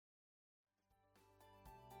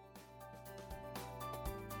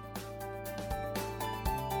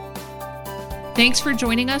Thanks for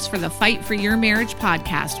joining us for the Fight for Your Marriage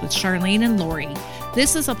podcast with Charlene and Lori.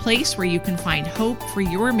 This is a place where you can find hope for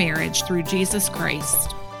your marriage through Jesus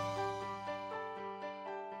Christ.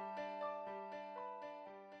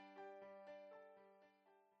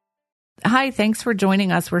 Hi, thanks for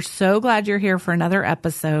joining us. We're so glad you're here for another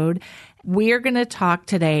episode. We are going to talk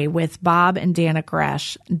today with Bob and Dannah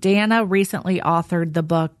Gresh. Dannah recently authored the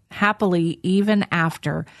book, Happily Even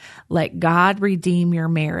After, Let God Redeem Your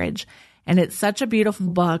Marriage. And it's such a beautiful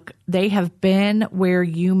book. They have been where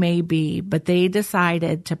you may be, but they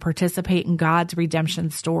decided to participate in God's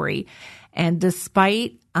redemption story. And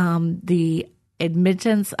despite the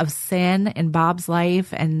admittance of sin in Bob's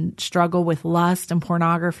life and struggle with lust and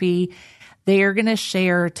pornography, they are going to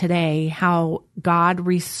share today how God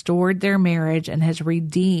restored their marriage and has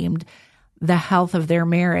redeemed the health of their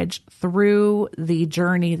marriage through the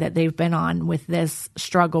journey that they've been on with this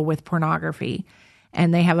struggle with pornography.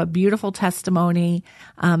 And they have a beautiful testimony.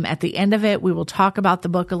 At the end of it, we will talk about the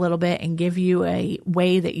book a little bit and give you a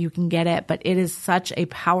way that you can get it. But it is such a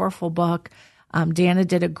powerful book. Dannah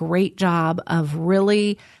did a great job of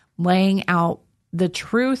really laying out the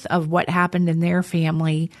truth of what happened in their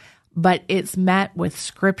family, but it's met with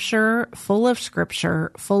scripture, full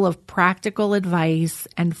of practical advice,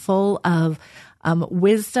 and full of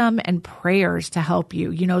wisdom and prayers to help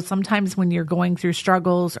you. You know, sometimes when you're going through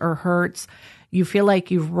struggles or hurts, you feel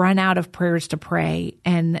like you've run out of prayers to pray.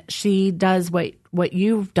 And she does what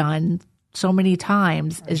you've done so many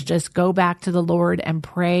times, is just go back to the Lord and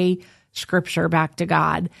pray scripture back to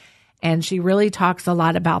God. And she really talks a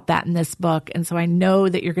lot about that in this book. And so I know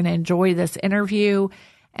that you're going to enjoy this interview.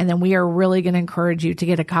 And then we are really going to encourage you to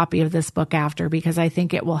get a copy of this book after, because I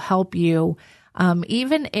think it will help you.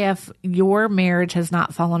 Even if your marriage has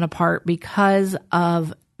not fallen apart because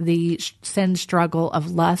of the sin struggle of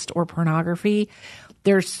lust or pornography,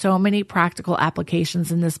 there's so many practical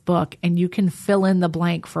applications in this book, and you can fill in the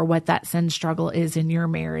blank for what that sin struggle is in your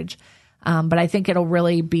marriage. But I think it'll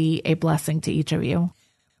really be a blessing to each of you.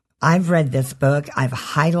 I've read this book. I've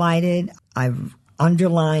highlighted, I've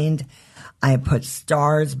underlined, I put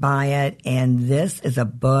stars by it. And this is a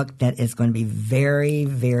book that is going to be very,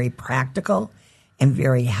 very practical and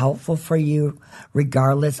very helpful for you,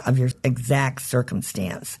 regardless of your exact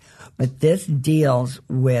circumstance. But this deals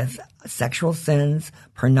with sexual sins,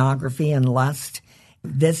 pornography, and lust.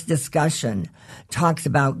 This discussion talks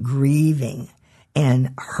about grieving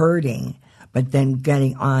and hurting, but then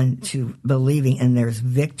getting on to believing and there's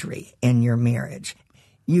victory in your marriage.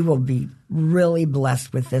 You will be really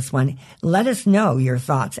blessed with this one. Let us know your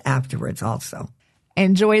thoughts afterwards also.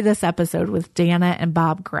 Enjoy this episode with Dannah and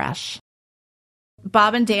Bob Gresh.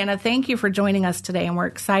 Bob and Dannah, thank you for joining us today, and we're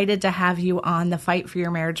excited to have you on the Fight for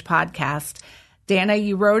Your Marriage podcast. Dannah,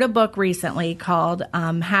 you wrote a book recently called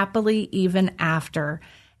Happily Even After,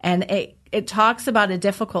 and it talks about a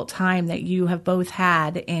difficult time that you have both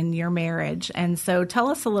had in your marriage. And so tell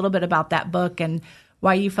us a little bit about that book and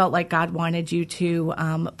why you felt like God wanted you to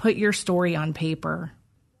put your story on paper.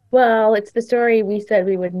 Well, it's the story we said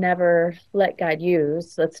we would never let God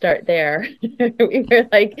use. Let's start there. We were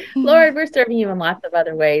like, Lord, we're serving you in lots of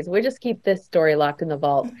other ways. We'll just keep this story locked in the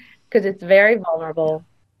vault because it's very vulnerable.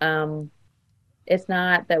 It's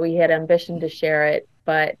not that we had ambition to share it,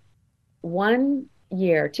 but one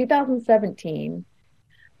year, 2017,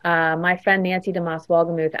 my friend Nancy DeMoss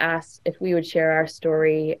Walgamuth asked if we would share our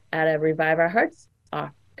story at a Revive Our Hearts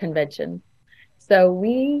convention. So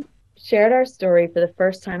we shared our story for the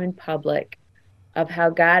first time in public of how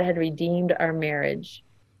God had redeemed our marriage.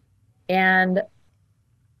 And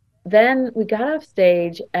then we got off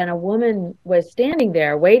stage and a woman was standing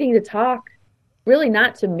there waiting to talk, really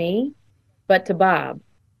not to me, but to Bob,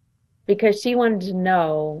 because she wanted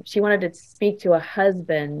to speak to a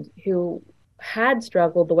husband who had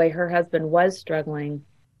struggled the way her husband was struggling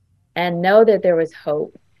and know that there was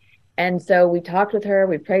hope. And so we talked with her,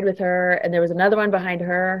 we prayed with her, and there was another one behind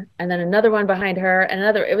her, and then another one behind her, and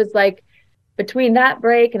another. It was like between that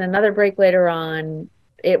break and another break later on,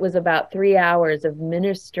 it was about 3 hours of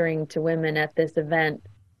ministering to women at this event.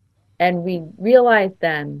 And we realized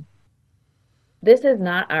then, this is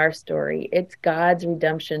not our story. It's God's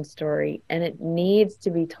redemption story, and it needs to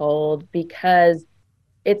be told because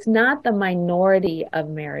it's not the minority of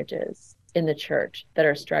marriages in the church that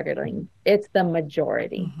are struggling. It's the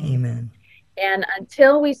majority. Amen. And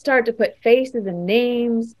until we start to put faces and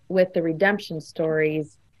names with the redemption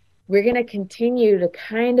stories, we're going to continue to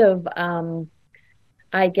kind of,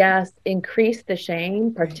 increase the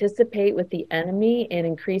shame, participate with the enemy in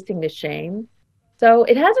increasing the shame. So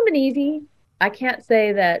it hasn't been easy. I can't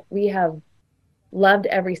say that we have loved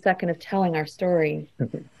every second of telling our story,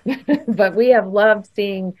 but we have loved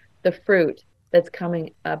seeing the fruit that's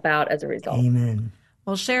coming about as a result. Amen.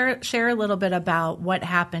 Well, share a little bit about what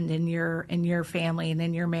happened in your family and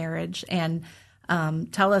in your marriage, and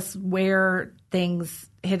tell us where things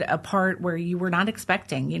hit a part where you were not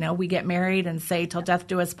expecting. You know, we get married and say "till death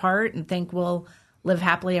do us part" and think we'll live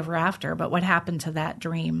happily ever after. But what happened to that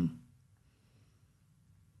dream?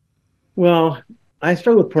 Well, I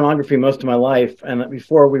struggled with pornography most of my life, and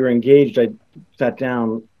before we were engaged, I sat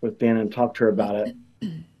down with Dannah and talked to her about it,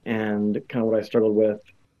 and kind of what I struggled with.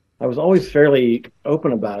 I was always fairly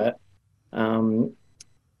open about it,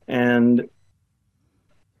 and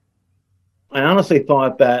I honestly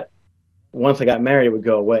thought that once I got married, it would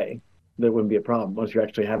go away. There wouldn't be a problem. Once you're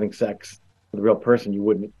actually having sex with a real person, you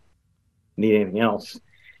wouldn't need anything else.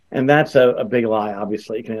 And that's a big lie,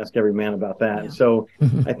 obviously. You can ask every man about that. Yeah. And so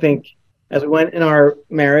I think as we went in our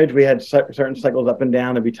marriage, we had certain cycles up and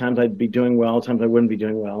down. There'd be times I'd be doing well, times I wouldn't be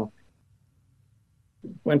doing well.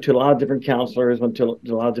 Went to a lot of different counselors, went to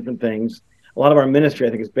a lot of different things. A lot of our ministry, I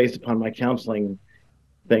think, is based upon my counseling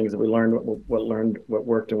things that we learned, what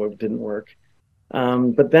worked and what didn't work.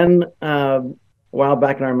 But then a while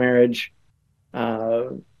back in our marriage,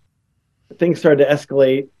 things started to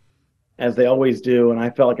escalate, as they always do, and I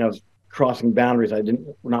felt like I was crossing boundaries I did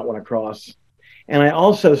not want to cross. And I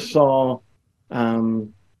also saw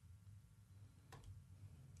an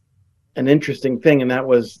interesting thing, and that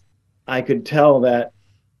was I could tell that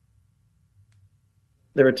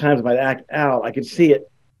there were times if I'd act out, I could see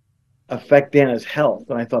it affect Dannah's health,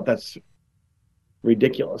 and I thought that's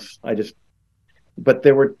ridiculous. But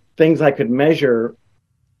there were things I could measure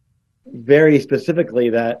very specifically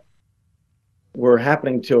that were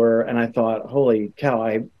happening to her, and I thought, holy cow,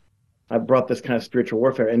 I brought this kind of spiritual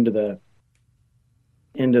warfare into the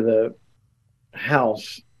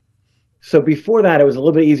house. So before that, it was a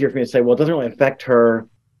little bit easier for me to say, well, it doesn't really affect her.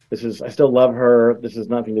 I still love her. This has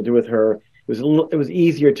nothing to do with her. It was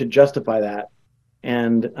easier to justify that.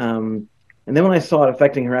 And then when I saw it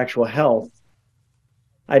affecting her actual health,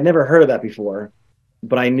 I'd never heard of that before,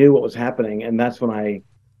 but I knew what was happening. And that's when I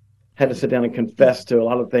had to sit down and confess to a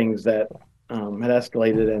lot of things that had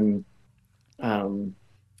escalated. And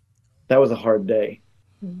that was a hard day.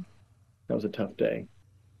 That was a tough day.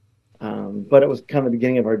 But it was kind of the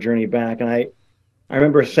beginning of our journey back. And I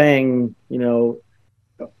remember saying,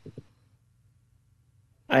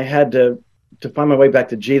 I had to find my way back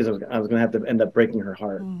to Jesus. I was going to have to end up breaking her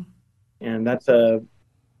heart. And it's a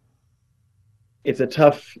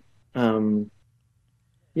tough, it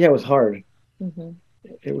was hard. Mm-hmm.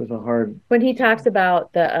 It was a hard. When he talks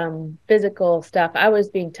about the physical stuff, I was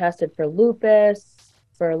being tested for lupus,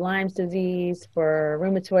 for Lyme's disease, for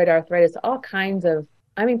rheumatoid arthritis, all kinds of,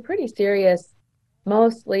 pretty serious,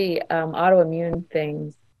 mostly autoimmune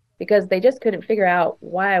things, because they just couldn't figure out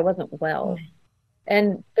why I wasn't well.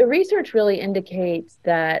 And the research really indicates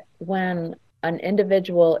that when an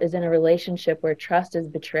individual is in a relationship where trust is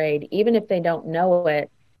betrayed, even if they don't know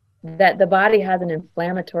it, that the body has an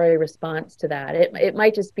inflammatory response to that. It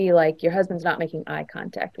might just be like your husband's not making eye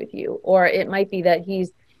contact with you, or it might be that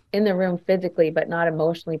he's in the room physically but not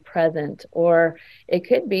emotionally present, or it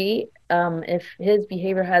could be if his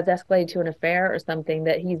behavior has escalated to an affair or something,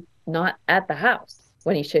 that he's not at the house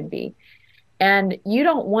when he should be. And you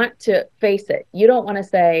don't want to face it. You don't want to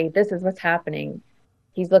say, this is what's happening.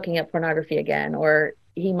 He's looking at pornography again, or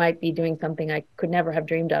he might be doing something I could never have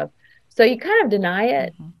dreamed of. So you kind of deny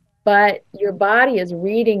it, but your body is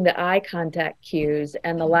reading the eye contact cues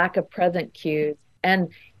and the lack of present cues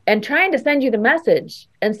and trying to send you the message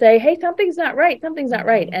and say, hey, something's not right.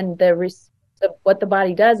 And what the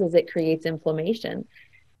body does is it creates inflammation.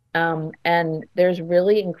 And there's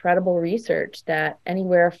really incredible research that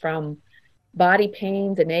anywhere from body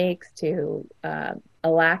pains and aches to a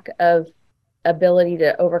lack of ability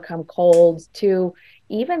to overcome colds to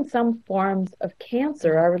even some forms of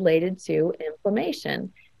cancer are related to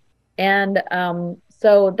inflammation. And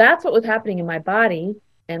so that's what was happening in my body,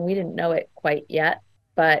 and we didn't know it quite yet.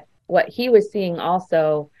 But what he was seeing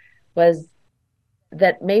also was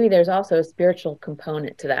that maybe there's also a spiritual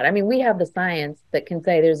component to that. We have the science that can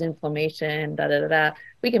say there's inflammation,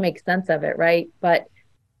 we can make sense of it, right? But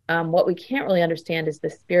what we can't really understand is the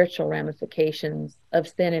spiritual ramifications of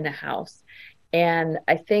sin in a house. And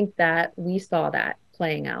I think that we saw that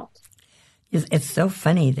playing out. It's so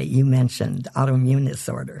funny that you mentioned autoimmune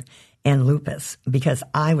disorder and lupus, because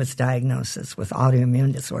I was diagnosed with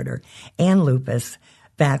autoimmune disorder and lupus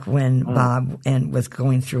back when Bob and was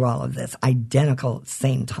going through all of this, identical,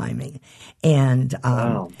 same timing, and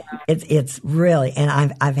it's really,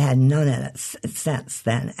 and I've had none of it since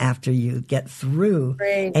then. After you get through,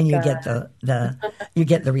 Praise and you God. get you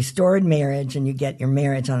get the restored marriage, and you get your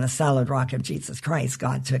marriage on the solid rock of Jesus Christ.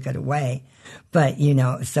 God took it away, but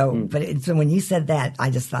so when you said that,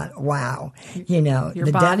 I just thought, wow,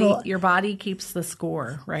 Your body keeps the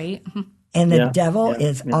score, right? And the devil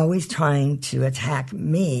is always trying to attack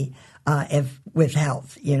me with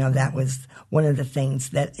health. That was one of the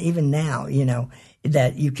things that even now,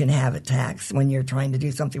 that you can have attacks when you're trying to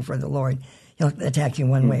do something for the Lord. He'll attack you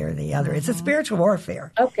one way or the other. It's a spiritual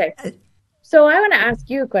warfare. Okay. So I want to ask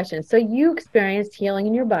you a question. So you experienced healing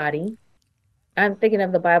in your body. I'm thinking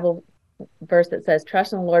of the Bible verse that says,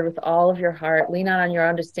 trust in the Lord with all of your heart, lean not on your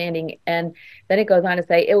understanding. And then it goes on to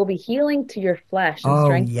say, it will be healing to your flesh and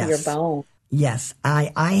strength to your bone. Yes,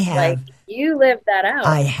 I have. Like, you lived that out.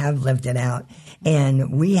 I have lived it out.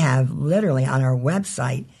 And we have literally on our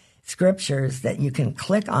website scriptures that you can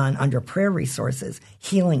click on under prayer resources,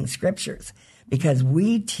 healing scriptures, because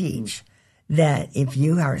we teach that if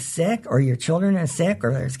you are sick or your children are sick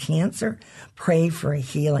or there's cancer, pray for a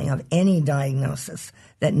healing of any diagnosis,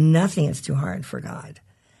 that nothing is too hard for God.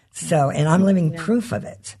 So, and I'm living proof of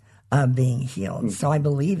it, of being healed. So I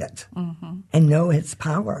believe it and know its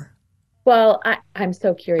power. Well, I'm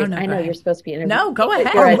so curious. Oh, no, I know you're supposed to be interviewed. No, go ahead.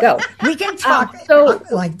 Here I go. We can talk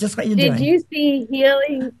like just what you're doing. Did you see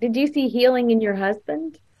healing? Did you see healing in your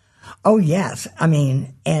husband? Oh, yes. I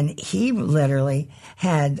mean, and he literally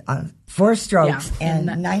had 4 strokes and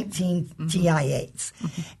 19 TIAs.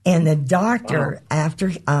 And the doctor,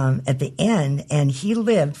 after at the end, and he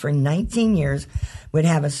lived for 19 years, would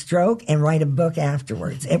have a stroke and write a book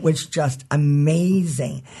afterwards. It was just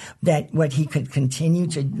amazing that what he could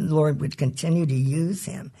the Lord would continue to use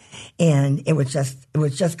him. And it was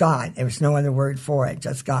just God. There was no other word for it,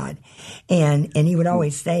 just God. And he would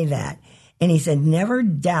always say that. And he said, never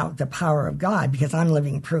doubt the power of God, because I'm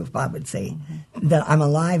living proof, Bob would say, that I'm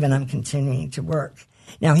alive and I'm continuing to work.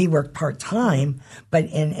 Now, he worked part-time, but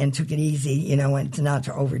and took it easy, and not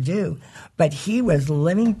to overdo. But he was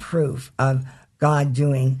living proof of God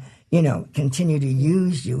doing, continue to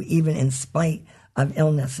use you even in spite of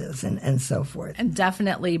illnesses and so forth. And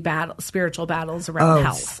definitely spiritual battles around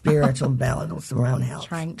health. Spiritual battles around health.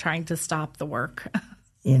 Trying to stop the work.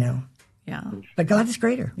 Yeah. But God is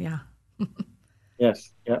greater. Yeah.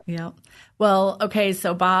 Yes. Yeah. Yeah. Well, okay.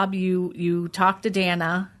 So Bob, you talk to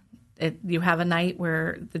Dannah. You have a night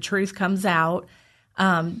where the truth comes out.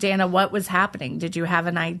 Dannah, what was happening? Did you have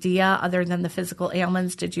an idea other than the physical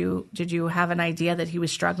ailments? Did you have an idea that he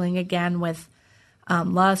was struggling again with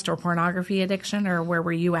lust or pornography addiction, or where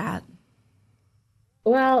were you at?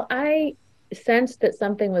 Well, I sensed that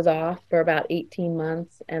something was off for about 18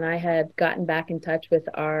 months, and I had gotten back in touch with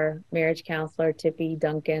our marriage counselor, Tippy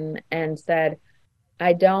Duncan, and said,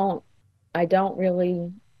 I don't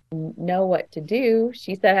really know what to do.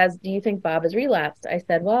 She said, do you think Bob has relapsed? I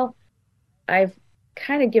said, well, I've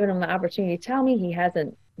kind of given him the opportunity to tell me. He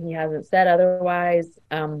hasn't said otherwise.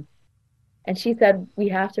 And she said, we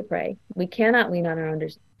have to pray. We cannot lean on our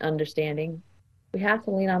understanding. We have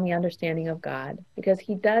to lean on the understanding of God, because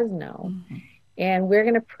he does know. And we're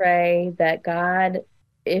going to pray that God,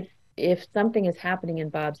 if something is happening in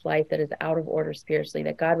Bob's life that is out of order spiritually,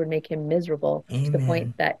 that God would make him miserable to the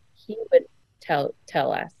point that he would tell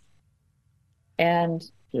us. And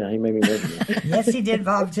yeah, he made me miserable. Yes, he did,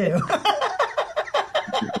 Bob, too.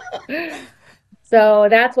 So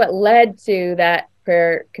that's what led to that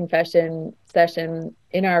prayer confession session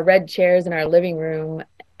in our red chairs in our living room.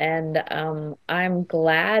 And I'm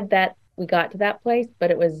glad that we got to that place, but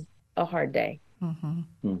it was a hard day.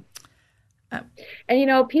 And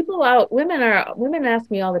women ask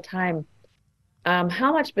me all the time,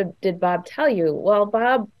 how much did Bob tell you? Well,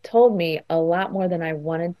 Bob told me a lot more than I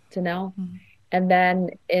wanted to know. And then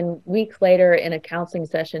weeks later in a counseling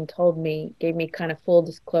session gave me kind of full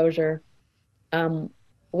disclosure,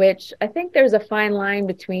 which I think there's a fine line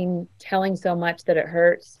between telling so much that it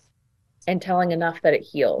hurts and telling enough that it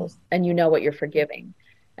heals and what you're forgiving.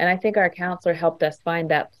 And I think our counselor helped us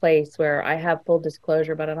find that place where I have full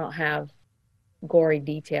disclosure, but I don't have gory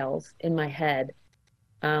details in my head.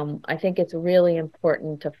 I think it's really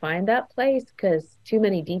important to find that place, because too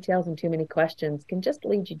many details and too many questions can just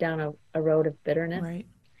lead you down a road of bitterness. Right.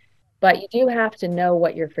 But you do have to know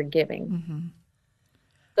what you're forgiving.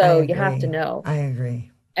 So you have to know. I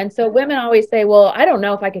agree. And so women always say, well, I don't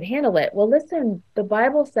know if I could handle it. Well, listen, the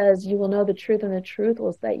Bible says you will know the truth and the truth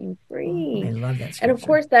will set you free. I love that scripture. And of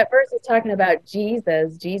course, that verse is talking about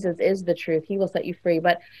Jesus. Jesus is the truth. He will set you free.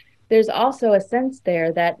 But there's also a sense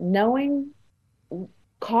there that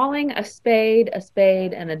calling a spade,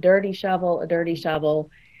 and a dirty shovel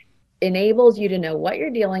enables you to know what you're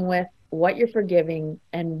dealing with, what you're forgiving,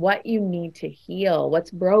 and what you need to heal,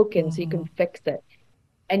 what's broken, so you can fix it.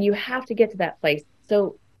 And you have to get to that place.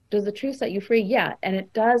 So does the truth set you free? Yeah. And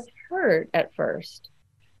it does hurt at first,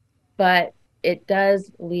 but it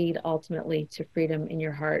does lead ultimately to freedom in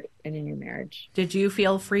your heart and in your marriage. Did you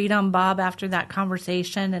feel freedom, Bob, after that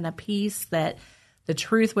conversation, and a peace that the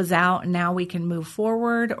truth was out and now we can move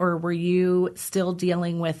forward? Or were you still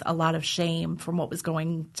dealing with a lot of shame from what was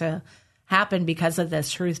going to happen because of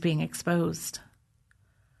this truth being exposed?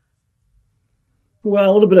 Well,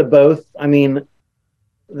 a little bit of both. I mean,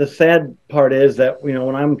 the sad part is that,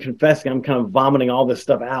 when I'm confessing, I'm kind of vomiting all this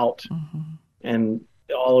stuff out and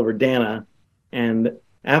all over Dannah. And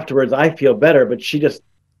afterwards, I feel better, but she just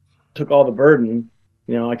took all the burden.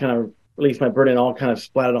 I kind of released my burden, all kind of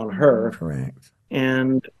splatted on her. Correct.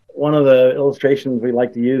 And one of the illustrations we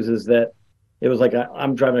like to use is that it was like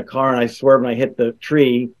I'm driving a car and I swerve and I hit the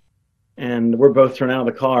tree, and we're both thrown out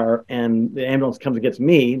of the car, and the ambulance comes and gets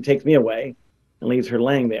me and takes me away and leaves her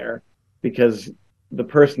laying there, because the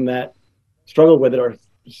person that struggled with it or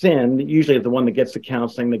sinned usually is the one that gets the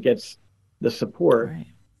counseling, that gets the support. Right.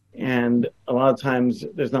 And a lot of times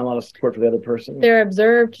there's not a lot of support for the other person. They're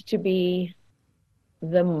observed to be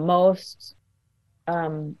the most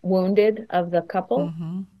wounded of the couple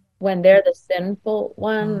when they're the sinful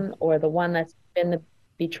one or the one that's been the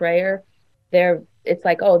betrayer. It's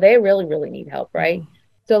like, oh, they really, really need help, right?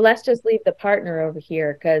 So let's just leave the partner over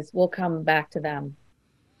here because we'll come back to them.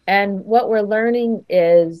 And what we're learning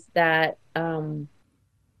is that the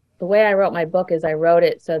way I wrote my book is I wrote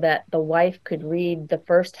it so that the wife could read the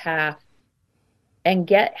first half and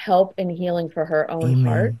get help and healing for her own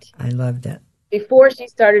heart. I loved it. Before she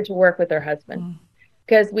started to work with her husband.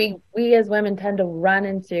 Because we as women tend to run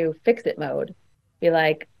into fix-it mode. Be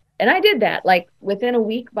like, and I did that. Like within a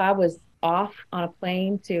week, Bob was off on a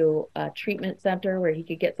plane to a treatment center where he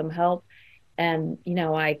could get some help. And,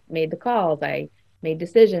 I made the calls. I made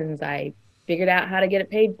decisions. I figured out how to get it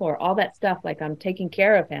paid for, all that stuff. Like I'm taking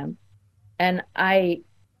care of him. And I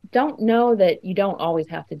don't know that you don't always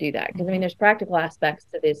have to do that. Because there's practical aspects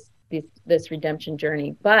to this redemption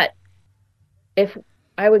journey. But if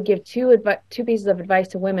I would give two pieces of advice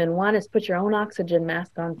to women, one is put your own oxygen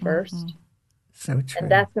mask on first. So true.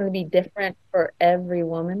 And that's going to be different for every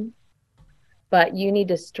woman. But you need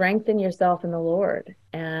to strengthen yourself in the Lord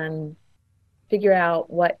and figure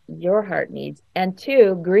out what your heart needs. And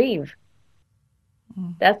two, grieve.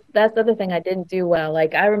 That's the other thing I didn't do well.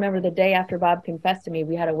 Like I remember the day after Bob confessed to me,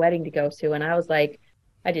 we had a wedding to go to, and I was like,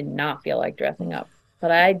 I did not feel like dressing up,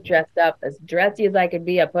 but I dressed up as dressy as I could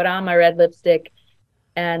be. I put on my red lipstick,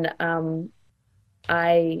 and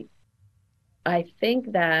I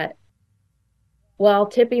think that, well,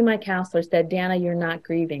 Tippy, my counselor, said, Dannah, you're not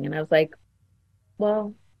grieving. And I was like,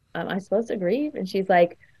 well, am I supposed to grieve? And she's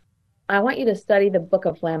like, I want you to study the book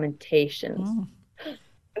of Lamentations.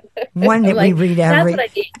 One that we read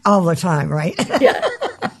all the time, right? Yeah,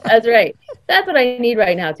 that's right. That's what I need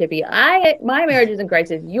right now, Tippy. My marriage is in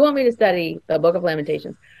crisis. You want me to study the book of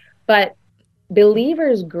Lamentations. But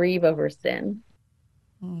believers grieve over sin.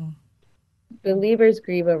 Believers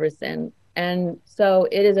grieve over sin. And so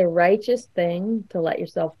it is a righteous thing to let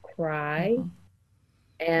yourself cry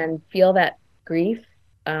and feel that grief.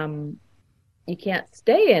 You can't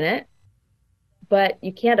stay in it, but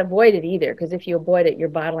you can't avoid it either, because if you avoid it, you're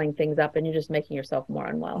bottling things up and you're just making yourself more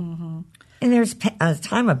unwell. And there's a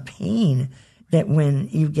time of pain that when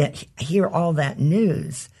you hear all that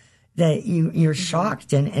news, that you're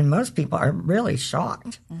shocked, and most people are really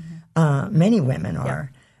shocked. Many women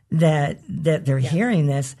are that they're hearing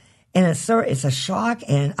this, and it's a shock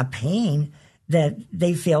and a pain that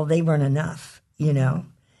they feel they weren't enough,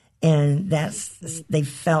 and they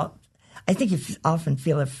felt. I think you often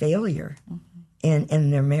feel a failure in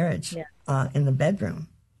their marriage, in the bedroom.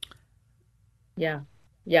 Yeah.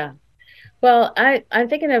 Well, I'm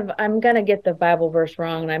thinking I'm going to get the Bible verse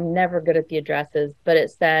wrong, and I'm never good at the addresses, but it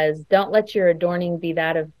says, don't let your adorning be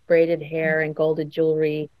that of braided hair and golded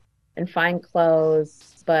jewelry and fine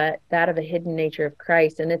clothes, but that of a hidden nature of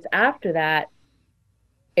Christ. And it's after that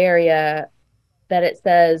area that it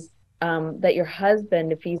says that your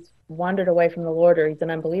husband, if he's wandered away from the Lord or he's an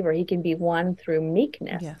unbeliever, he can be won through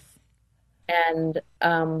meekness. Yes. And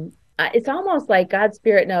it's almost like God's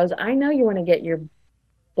Spirit knows, I know you want to get your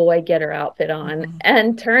boy getter outfit on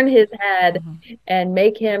and turn his head and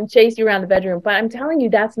make him chase you around the bedroom. But I'm telling you,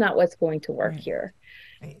 that's not what's going to work here.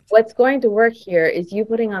 Right. What's going to work here is you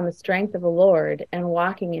putting on the strength of the Lord and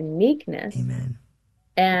walking in meekness. Amen.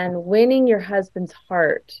 and winning your husband's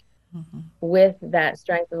heart with that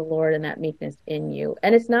strength of the Lord and that meekness in you.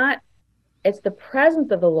 And it's the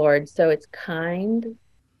presence of the Lord, so it's kind,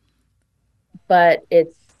 but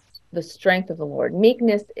it's the strength of the Lord.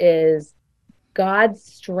 Meekness is God's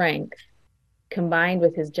strength combined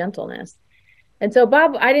with his gentleness. And so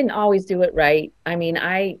Bob, I didn't always do it right. I mean,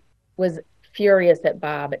 I was furious at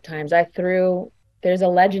Bob at times. There's a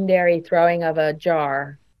legendary throwing of a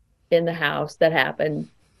jar in the house that happened.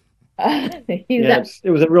 It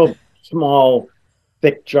was a real small,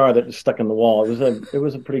 thick jar that was stuck in the wall. It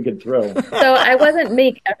was a pretty good throw. So I wasn't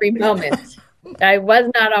meek every moment. I was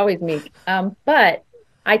not always meek. But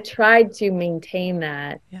I tried to maintain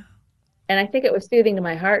that. Yeah. And I think it was soothing to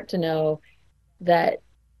my heart to know that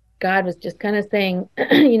God was just kind of saying,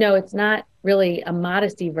 it's not really a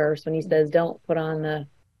modesty verse when he says, don't put on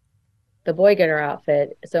the boy getter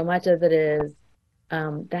outfit so much as it is,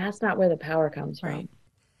 that's not where the power comes from. Right.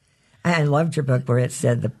 I loved your book where it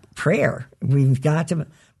said the prayer. We've got to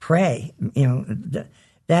pray.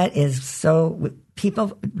 That is so,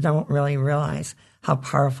 people don't really realize how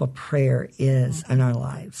powerful prayer is in our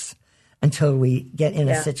lives until we get in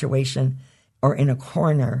a situation or in a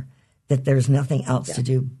corner that there's nothing else to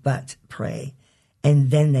do but pray.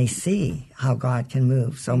 And then they see how God can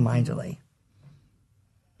move so mightily.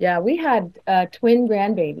 Yeah, we had twin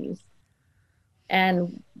grandbabies,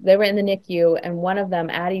 and they were in the NICU, and one of them,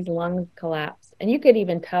 Addie's lungs collapsed. And you could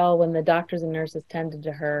even tell when the doctors and nurses tended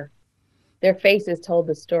to her, their faces told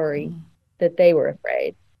the story that they were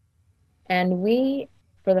afraid. And we,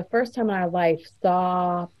 for the first time in our life,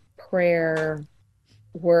 saw prayer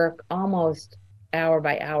work almost hour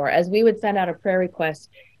by hour. As we would send out a prayer request,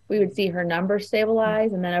 we would see her numbers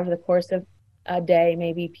stabilize, and then over the course of a day,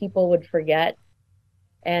 maybe people would forget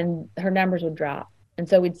and her numbers would drop. And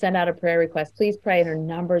so we'd send out a prayer request, please pray, and her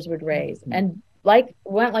numbers would raise. And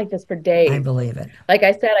went like this for days. I believe it. Like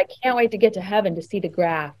I said, I can't wait to get to heaven to see the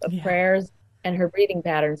graph of prayers and her breathing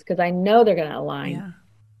patterns, because I know they're going to align.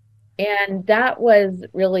 Yeah. And that was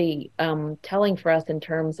really telling for us in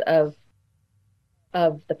terms of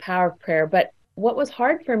the power of prayer. But what was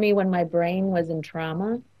hard for me when my brain was in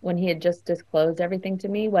trauma, when he had just disclosed everything to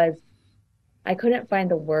me, was I couldn't find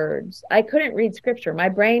the words. I couldn't read scripture. My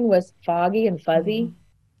brain was foggy and fuzzy.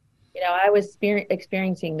 I was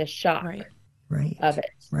experiencing the shock of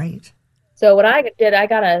it. Right. So what I did, I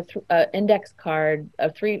got a index card,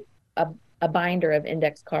 a binder of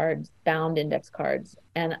index cards, bound index cards,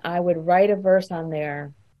 and I would write a verse on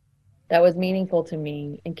there that was meaningful to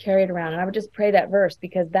me and carry it around. And I would just pray that verse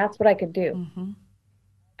because that's what I could do.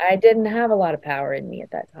 I didn't have a lot of power in me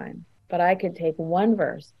at that time, but I could take one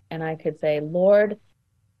verse and I could say, Lord,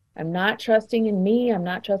 I'm not trusting in me. I'm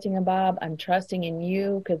not trusting in Bob. I'm trusting in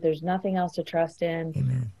you because there's nothing else to trust in.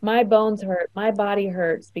 Amen. My bones hurt. My body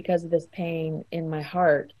hurts because of this pain in my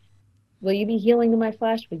heart. Will you be healing to my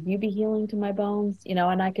flesh? Will you be healing to my bones?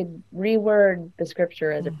 And I could reword the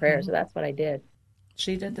scripture as a prayer. So that's what I did.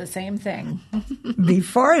 She did the same thing.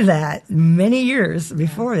 Before that, many years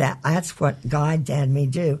before that, that's what God had me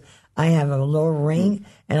do. I have a little ring,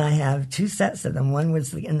 and I have two sets of them. One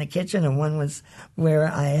was in the kitchen, and one was where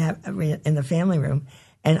I have in the family room.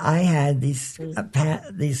 And I had these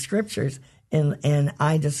scriptures, and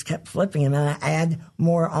I just kept flipping them, and I add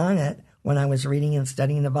more on it when I was reading and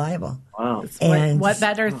studying the Bible. Wow! And what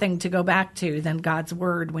better thing to go back to than God's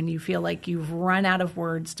word when you feel like you've run out of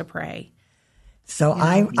words to pray? So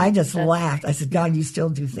I just laughed. I said, God, you still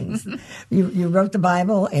do things. You wrote the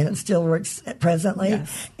Bible, and it still works presently.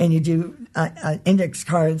 And you do index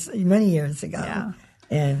cards many years ago,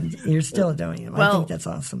 and you're still doing them. I think that's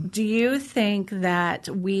awesome. Do you think that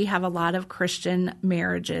we have a lot of Christian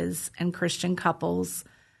marriages and Christian couples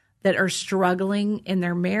that are struggling in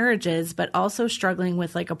their marriages, but also struggling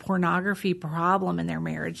with like a pornography problem in their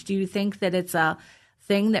marriage? Do you think that it's a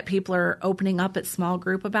thing that people are opening up at small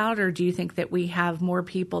group about, or do you think that we have more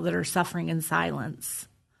people that are suffering in silence?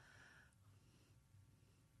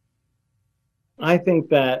 I think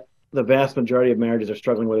that the vast majority of marriages are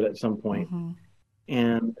struggling with it at some point,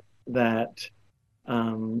 and that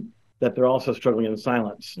they're also struggling in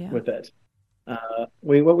silence with it. The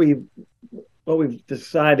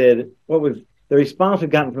response we've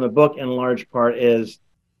gotten from the book in large part is,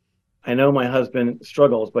 I know my husband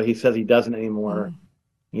struggles, but he says he doesn't anymore.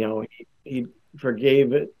 He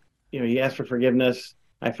forgave it. He asked for forgiveness.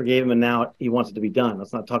 I forgave him, and now he wants it to be done.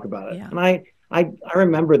 Let's not talk about it. Yeah. And I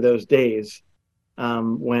remember those days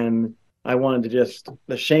when I wanted to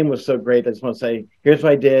the shame was so great that I just want to say, here's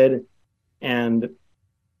what I did, and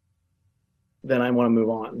then I want to move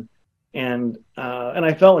on. And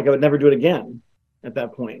I felt like I would never do it again at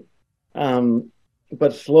that point.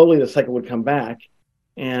 but slowly the cycle would come back.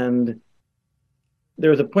 And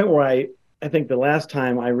there was a point where I think the last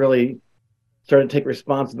time I really started to take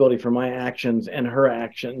responsibility for my actions and her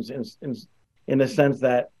actions in the sense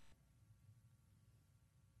that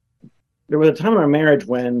there was a time in our marriage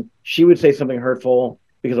when she would say something hurtful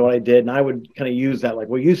because of what I did, and I would kind of use that, like,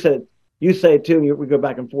 well, you say it too, and we go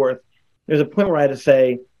back and forth. There's a point where I had to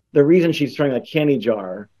say, the reason she's throwing a candy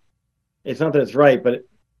jar, it's not that it's right, but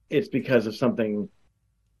it's because of something.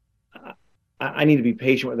 I need to be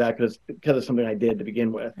patient with that because of something I did to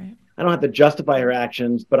begin with. Right. I don't have to justify her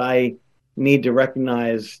actions, but I need to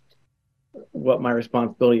recognize what my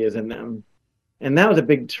responsibility is in them. And that was a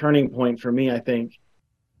big turning point for me, I think,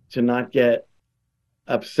 to not get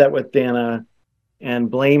upset with Dannah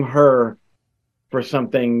and blame her for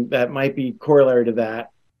something that might be corollary to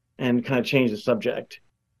that and kind of change the subject.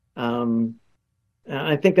 And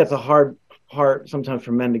I think that's a hard part sometimes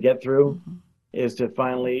for men to get through, is to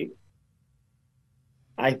finally,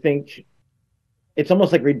 I think it's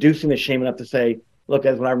almost like reducing the shame enough to say, look,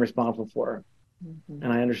 that's what I'm responsible for.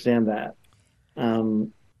 And I understand that.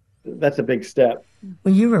 That's a big step.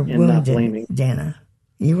 Well, you were wounded, Dannah.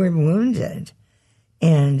 You were wounded.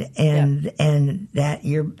 And that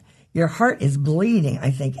your heart is bleeding,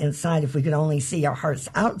 I think, inside. If we could only see our hearts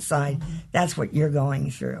outside, that's what you're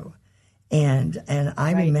going through. And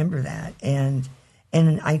I remember that. And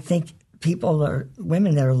I think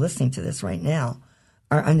women that are listening to this right now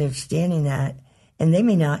are understanding that, and they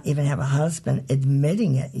may not even have a husband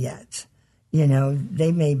admitting it yet. You know,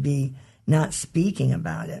 they may be not speaking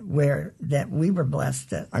about it, that we were blessed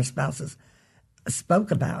that our spouses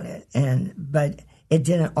spoke about it, but it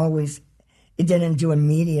didn't do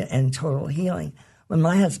immediate and total healing. When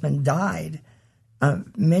my husband died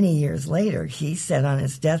many years later, he said on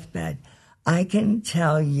his deathbed, I can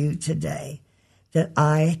tell you today that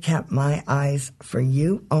I kept my eyes for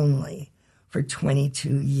you only for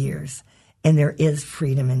 22 years, and there is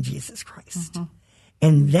freedom in Jesus Christ.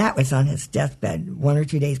 And that was on his deathbed 1 or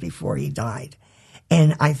 2 days before he died.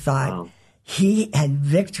 And I thought, he had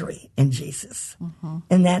victory in Jesus.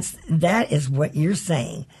 And that is what you're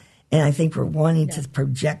saying. And I think we're wanting to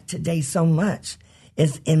project today so much,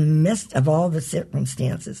 is in the midst of all the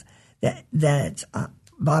circumstances that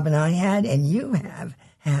Bob and I had and you have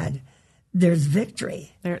had, there's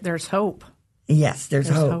victory. There's hope. Yes, there's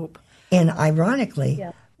hope. And ironically,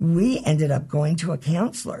 we ended up going to a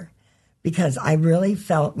counselor because I really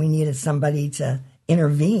felt we needed somebody to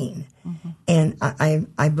intervene. And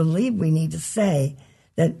I believe we need to say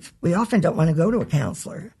that we often don't want to go to a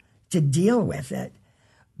counselor to deal with it.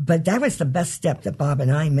 But that was the best step that Bob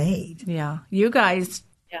and I made. Yeah. You guys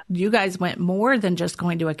went more than just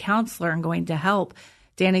going to a counselor and going to help.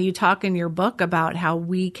 Dannah, you talk in your book about how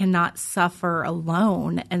we cannot suffer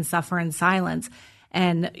alone and suffer in silence.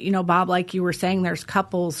 And, you know, Bob, like you were saying, there's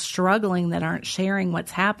couples struggling that aren't sharing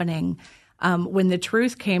what's happening. When the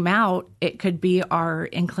truth came out, it could be our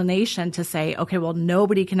inclination to say, okay, well,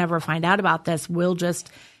 nobody can ever find out about this. We'll just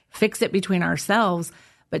fix it between ourselves.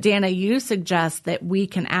 But Dannah, you suggest that we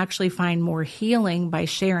can actually find more healing by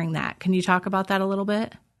sharing that. Can you talk about that a little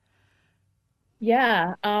bit?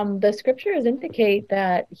 Yeah, the scriptures indicate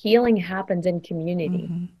that healing happens in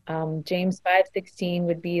community. James 5:16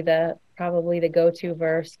 would be probably the go-to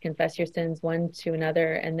verse. Confess your sins one to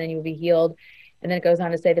another, and then you'll be healed. And then it goes on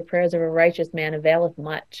to say, the prayers of a righteous man availeth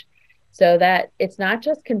much. So that it's not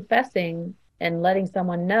just confessing and letting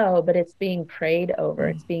someone know, but it's being prayed over.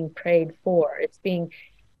 It's being prayed for. It's being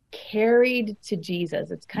carried to Jesus.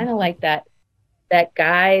 It's kind of like that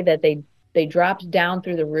guy that they dropped down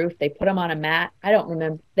through the roof. They put him on a mat. I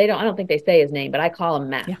don't think they say his name, but I call him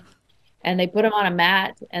Matt. Yeah. And they put him on a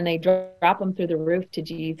mat and they drop him through the roof to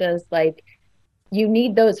Jesus. Like, you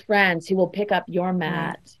need those friends who will pick up your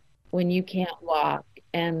mat when you can't walk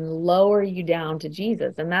and lower you down to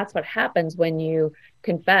Jesus. And that's what happens when you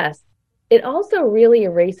confess. It also really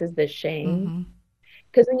erases the shame.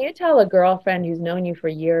 Because when you tell a girlfriend who's known you for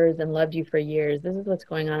years and loved you for years, this is what's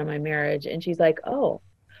going on in my marriage, and she's like, oh,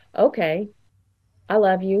 okay, I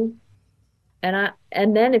love you. And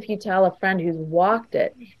then if you tell a friend who's walked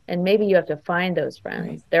it, and maybe you have to find those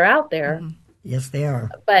friends, they're out there. Yes, they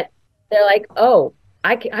are. But they're like, oh,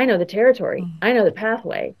 I know the territory. I know the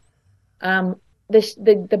pathway.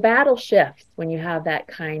 The battle shifts when you have that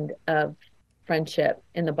kind of friendship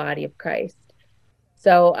in the body of Christ.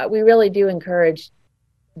 So we really do encourage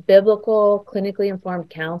biblical, clinically informed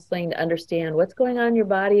counseling to understand what's going on in your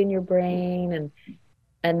body and your brain,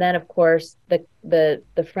 and then of course the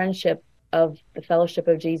friendship of the fellowship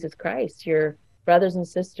of Jesus Christ, your brothers and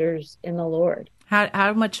sisters in the Lord.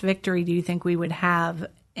 How much victory do you think we would have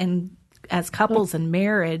in as couples in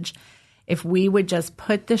marriage, if we would just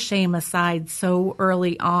put the shame aside so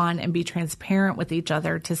early on and be transparent with each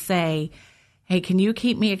other to say, hey, can you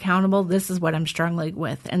keep me accountable? This is what I'm struggling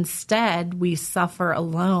with. Instead, we suffer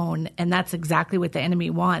alone, and that's exactly what the enemy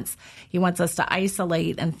wants. He wants us to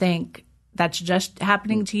isolate and think that's just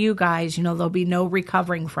happening to you guys. You know, there'll be no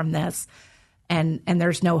recovering from this, and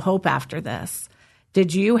there's no hope after this.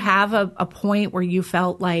 Did you have a point where you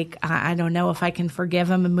felt like, I don't know if I can forgive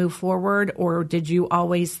him and move forward, or did you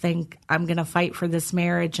always think, I'm going to fight for this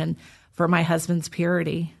marriage and for my husband's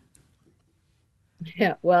purity?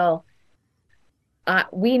 Yeah, well,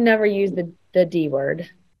 we never used the D word.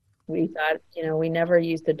 We thought, we never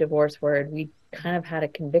used the divorce word. We kind of had a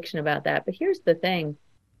conviction about that. But here's the thing.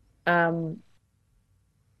 At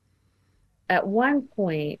one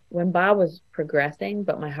point when Bob was progressing,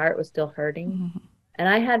 but my heart was still hurting, mm-hmm. and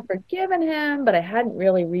I had forgiven him, but I hadn't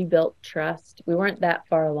really rebuilt trust. We weren't that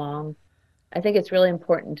far along. I think it's really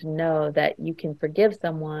important to know that you can forgive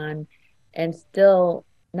someone and still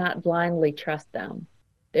not blindly trust them.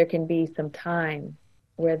 There can be some time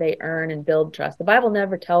where they earn and build trust. The Bible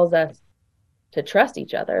never tells us to trust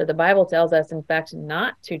each other. The Bible tells us, in fact,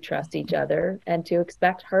 not to trust each other and to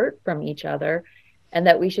expect hurt from each other, and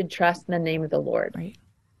that we should trust in the name of the Lord. Right.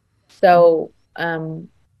 So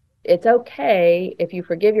it's okay if you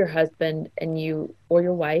forgive your husband or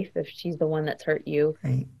your wife, if she's the one that's hurt you,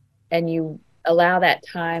 right. and you allow that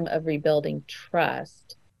time of rebuilding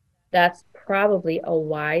trust. That's probably a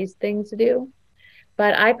wise thing to do.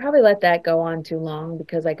 But I probably let that go on too long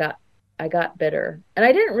because I got bitter. And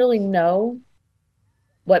I didn't really know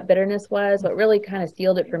what bitterness was. What really kind of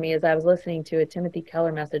sealed it for me is I was listening to a Timothy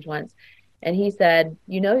Keller message once, and he said,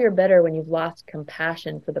 you're bitter when you've lost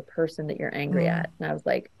compassion for the person that you're angry at. And I was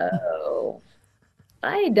like, oh,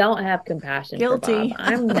 I don't have compassion Guilty. for Bob.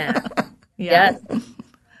 I'm mad. Yeah. Yes.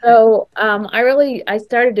 So I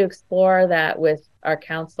started to explore that with our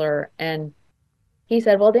counselor, and he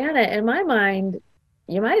said, well, Dannah, in my mind,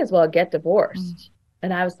 you might as well get divorced.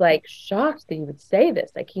 And I was like shocked that he would say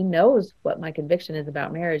this. Like, he knows what my conviction is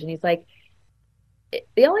about marriage. And he's like,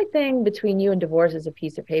 the only thing between you and divorce is a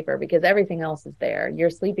piece of paper, because everything else is there. You're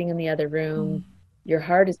sleeping in the other room. Your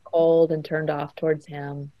heart is cold and turned off towards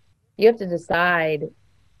him. You have to decide,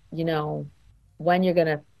 when you're going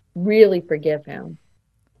to really forgive him.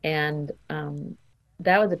 And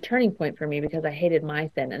that was a turning point for me because I hated my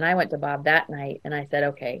sin. And I went to Bob that night and I said,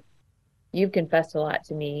 okay, you've confessed a lot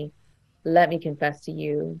to me. Let me confess to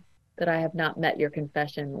you that I have not met your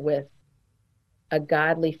confession with a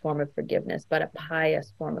godly form of forgiveness, but a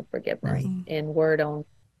pious form of forgiveness in word only.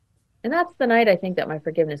 And that's the night I think that my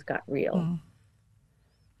forgiveness got real.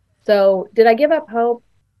 So did I give up hope?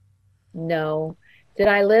 No. Did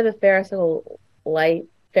I live a pharisaical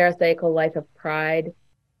life of pride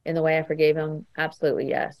in the way I forgave him? Absolutely,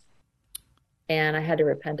 yes. And I had to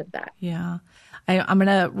repent of that. Yeah. I'm going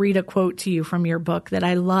to read a quote to you from your book that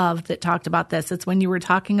I loved that talked about this. It's when you were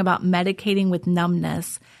talking about medicating with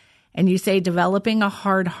numbness, and you say developing a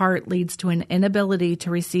hard heart leads to an inability to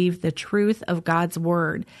receive the truth of God's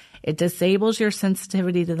word. It disables your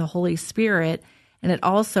sensitivity to the Holy Spirit, and it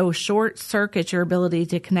also short circuits your ability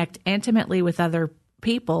to connect intimately with other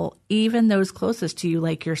people, even those closest to you,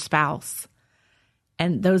 like your spouse.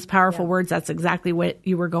 And those powerful words, that's exactly what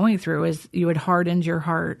you were going through, is you had hardened your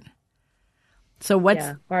heart. So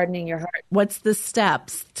hardening your heart. What's the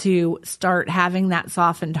steps to start having that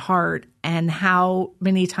softened heart, and how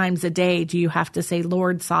many times a day do you have to say,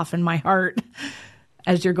 Lord, soften my heart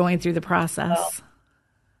as you're going through the process? Well,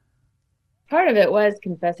 part of it was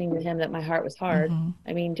confessing to him that my heart was hard.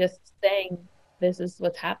 I mean, just saying, this is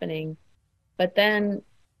what's happening. But then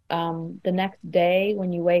the next day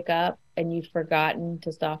when you wake up and you've forgotten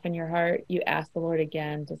to soften your heart, you ask the Lord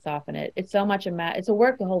again to soften it. It's so much it's a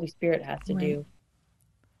work the Holy Spirit has to do.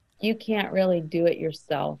 You can't really do it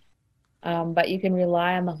yourself, but you can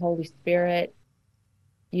rely on the Holy Spirit.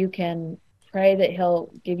 You can pray that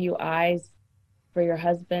he'll give you eyes for your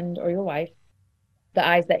husband or your wife, the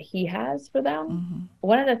eyes that he has for them.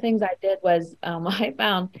 One of the things I did was I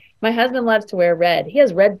found my husband loves to wear red. He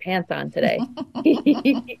has red pants on today.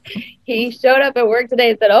 He showed up at work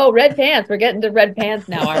today and said, oh, red pants. We're getting to red pants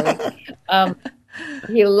now, are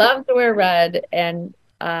we? He loves to wear red. And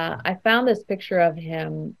I found this picture of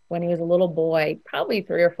him when he was a little boy, probably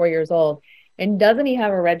 3 or 4 years old. And doesn't he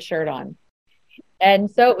have a red shirt on? And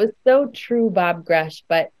so it was so true, Bob Gresh.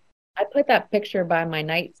 But I put that picture on my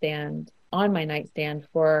nightstand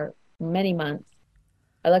for many months.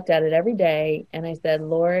 I looked at it every day and I said,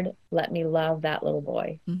 Lord, let me love that little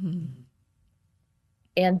boy.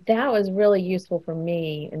 And that was really useful for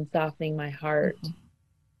me in softening my heart.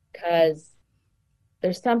 because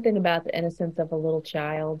there's something about the innocence of a little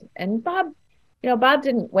child. And Bob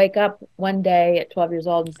didn't wake up one day at 12 years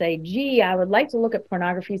old and say, gee, I would like to look at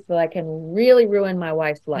pornography so that I can really ruin my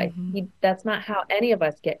wife's life. That's not how any of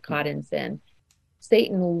us get caught in sin.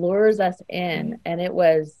 Satan lures us in, and it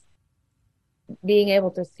was being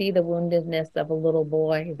able to see the woundedness of a little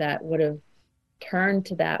boy that would have turned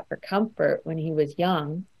to that for comfort when he was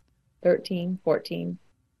young, 13, 14,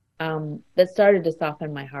 that started to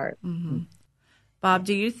soften my heart. Bob,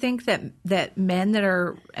 do you think that men that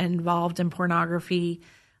are involved in pornography,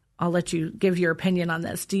 I'll let you give your opinion on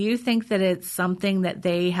this. Do you think that it's something that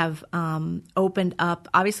they have opened up?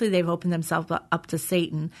 Obviously, they've opened themselves up to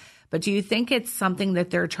Satan, but do you think it's something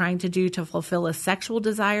that they're trying to do to fulfill a sexual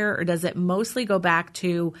desire, or does it mostly go back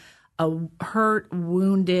to a hurt,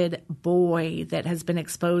 wounded boy that has been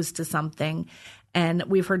exposed to something? And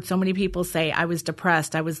we've heard so many people say, I was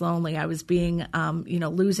depressed, I was lonely, I was being,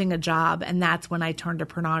 losing a job, and that's when I turned to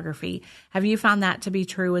pornography. Have you found that to be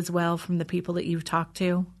true as well from the people that you've talked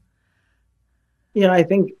to? Yeah, I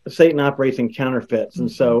think Satan operates in counterfeits.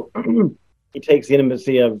 And so he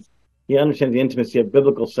understands the intimacy of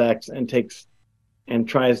biblical sex and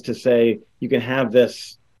tries to say you can have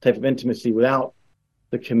this type of intimacy without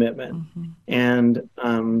the commitment. And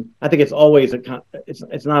I think it's always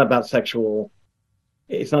it's not about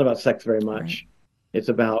it's not about sex very much. Right. It's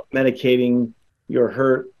about medicating your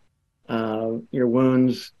hurt, your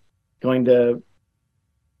wounds, going to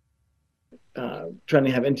trying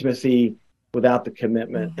to have intimacy without the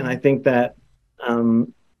commitment. And I think that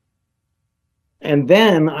and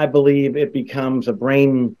then I believe it becomes a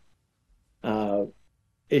brain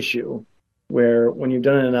issue where when you've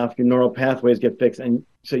done it enough, your neural pathways get fixed. And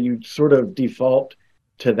so you sort of default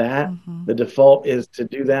to that. The default is to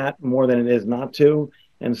do that more than it is not to.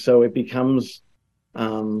 And so it becomes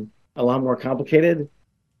a lot more complicated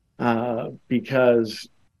because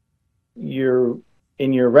you're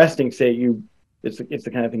in your resting state. It's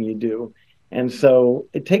the kind of thing you do. And so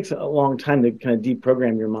it takes a long time to kind of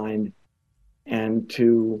deprogram your mind. And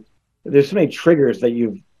there's so many triggers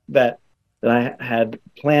that I had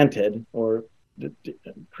planted or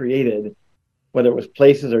created, whether it was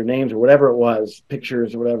places or names or whatever it was,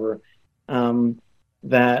 pictures or whatever,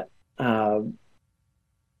 that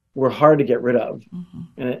were hard to get rid of.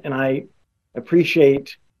 And I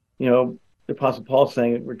appreciate, the Apostle Paul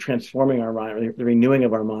saying that we're transforming our mind, the renewing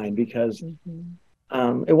of our mind, because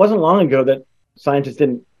it wasn't long ago that scientists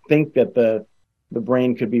didn't think that the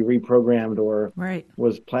brain could be reprogrammed or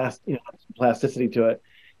was plasticity to it.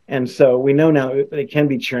 And so we know now it can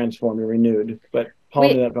be transformed and renewed, but Paul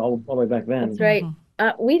did that all the way back then. That's right.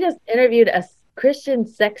 We just interviewed a Christian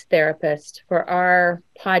sex therapist for our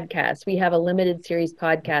podcast. We have a limited series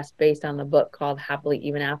podcast based on the book called Happily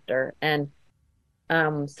Even After. And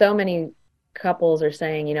so many couples are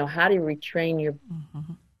saying, how do you retrain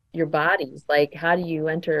your bodies? Like, how do you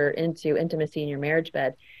enter into intimacy in your marriage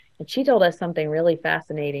bed? And she told us something really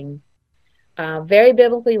fascinating, very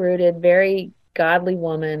biblically rooted, very godly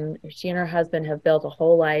woman. She and her husband have built a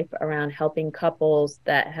whole life around helping couples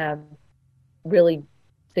that have really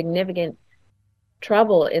significant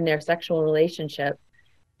trouble in their sexual relationship.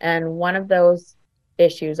 And one of those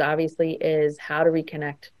issues, obviously, is how to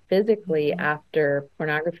reconnect physically after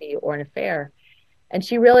pornography or an affair. And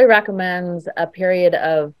she really recommends a period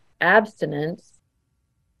of abstinence,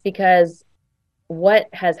 because what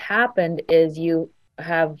has happened is you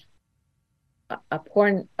have a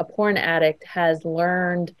porn addict has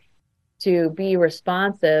learned to be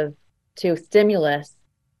responsive to stimulus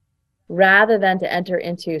rather than to enter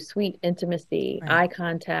into sweet intimacy, eye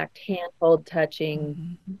contact, handhold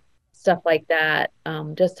touching, stuff like that,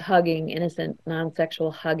 just hugging, innocent,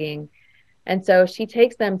 non-sexual hugging. And so she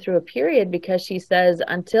takes them through a period, because she says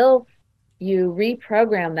until you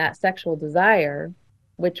reprogram that sexual desire,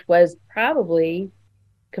 which was probably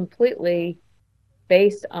completely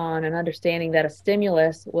based on an understanding that a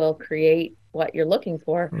stimulus will create what you're looking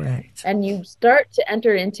for. Right. And you start to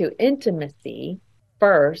enter into intimacy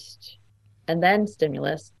first and then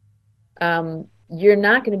stimulus, you're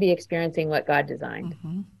not going to be experiencing what God designed.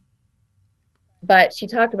 But she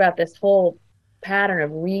talked about this whole pattern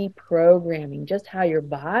of reprogramming, just how your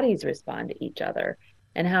bodies respond to each other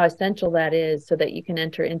and how essential that is so that you can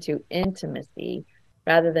enter into intimacy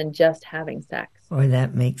rather than just having sex. Boy,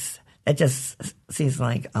 that just seems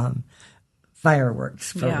like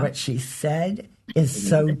fireworks for what she said is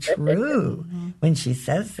so true when she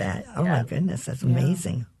says that. Oh my goodness, that's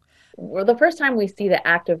amazing. Well, the first time we see the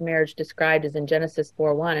act of marriage described is in Genesis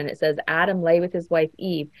 4:1, and it says Adam lay with his wife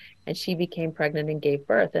Eve, and she became pregnant and gave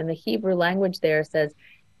birth. And the Hebrew language there says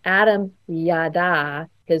Adam yada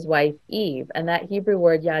his wife Eve. And that Hebrew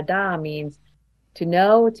word yada means to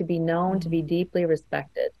know, to be known, to be deeply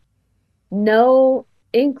respected. No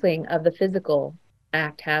inkling of the physical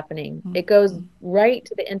act happening. It goes right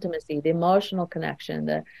to the intimacy, the emotional connection,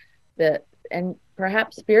 the and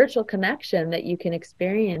perhaps spiritual connection that you can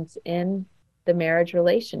experience in the marriage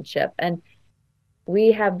relationship. And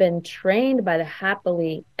we have been trained by the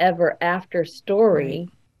happily ever after story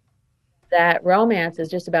that romance is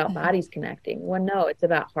just about bodies connecting. Well, no, it's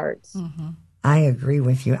about hearts. I agree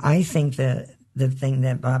with you. I think the thing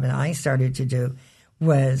that Bob and I started to do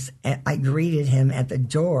was I greeted him at the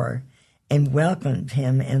door and welcomed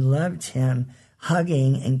him and loved him,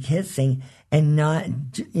 hugging and kissing and not,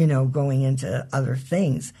 going into other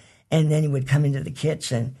things. And then he would come into the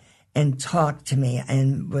kitchen and talk to me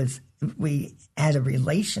and we had a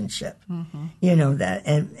relationship, that,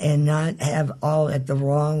 and not have all at the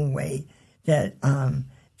wrong way that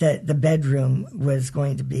the bedroom was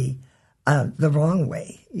going to be the wrong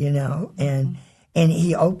way, and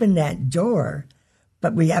he opened that door,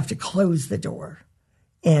 but we have to close the door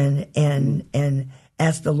and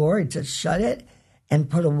ask the Lord to shut it and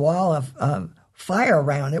put a wall of fire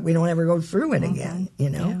around it. We don't ever go through it again,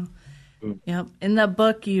 Yeah. Yep. In the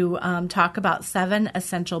book, you talk about 7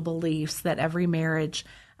 essential beliefs that every marriage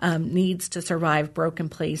needs to survive broken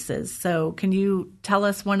places. So can you tell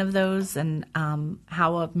us one of those and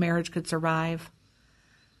how a marriage could survive?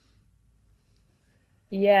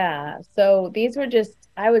 Yeah. So these were just,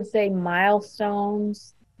 I would say,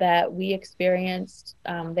 milestones that we experienced.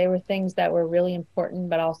 They were things that were really important,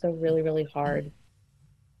 but also really, really hard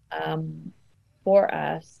for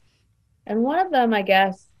us. And one of them, I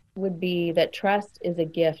guess, would be that trust is a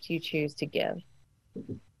gift you choose to give.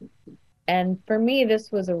 And for me,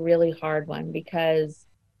 this was a really hard one because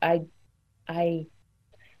I didn't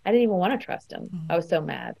even want to trust him. I was so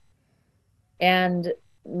mad. And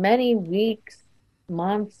many weeks,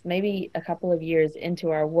 months, maybe a couple of years into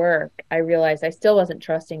our work, I realized I still wasn't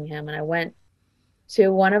trusting him. And I went to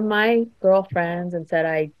one of my girlfriends and said,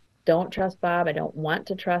 I don't trust Bob. I don't want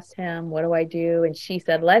to trust him. What do I do? And she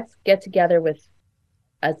said, let's get together with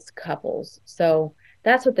as couples. So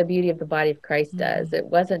that's what the beauty of the body of Christ does. It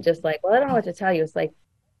wasn't just like, well, I don't know what to tell you. It's like,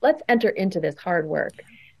 let's enter into this hard work,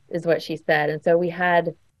 is what she said. And so we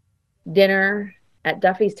had dinner at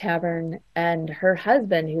Duffy's Tavern, and her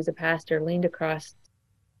husband, who's a pastor, leaned across,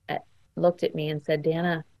 looked at me and said,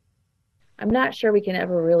 Dannah, I'm not sure we can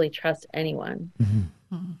ever really trust anyone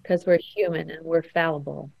because we're human and we're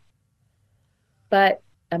fallible. But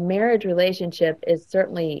a marriage relationship is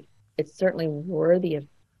certainly worthy of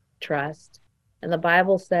trust. And the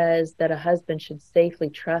Bible says that a husband should safely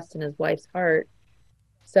trust in his wife's heart.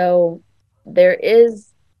 So there is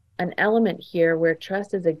an element here where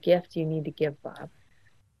trust is a gift you need to give Bob.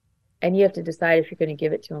 And you have to decide if you're going to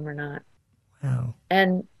give it to him or not. Wow.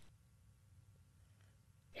 And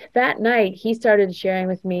that night he started sharing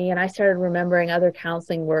with me, and I started remembering other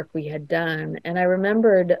counseling work we had done. And I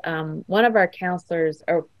remembered one of our counselors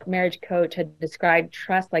or marriage coach had described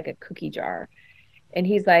trust like a cookie jar. And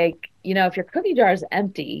he's like, if your cookie jar is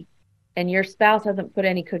empty and your spouse hasn't put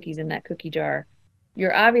any cookies in that cookie jar,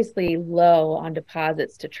 you're obviously low on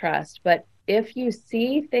deposits to trust. But if you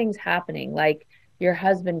see things happening, like your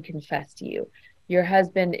husband confessed to you, your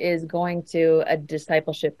husband is going to a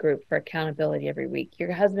discipleship group for accountability every week,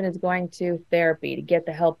 your husband is going to therapy to get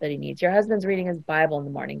the help that he needs, your husband's reading his Bible in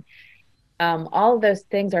the morning, all of those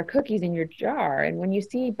things are cookies in your jar. And when you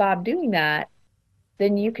see Bob doing that,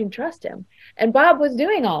 then you can trust him. And Bob was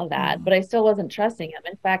doing all of that, but I still wasn't trusting him.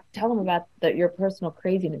 In fact, tell him about your personal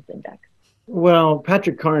craziness index. Well,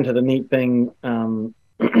 Patrick Carnes had a neat thing called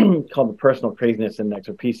the Personal Craziness Index,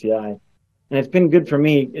 or PCI. And it's been good for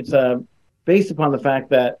me. It's based upon the fact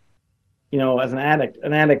that, as an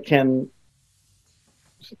addict can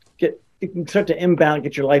start to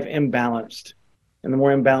get your life imbalanced. And the more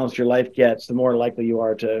imbalanced your life gets, the more likely you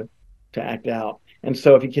are to act out. And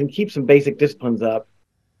so if you can keep some basic disciplines up,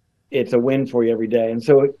 it's a win for you every day. And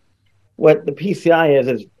so what the PCI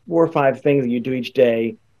is 4 or 5 things that you do each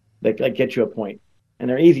day that get you a point. And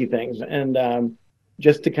they're easy things. And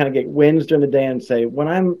just to kind of get wins during the day and say,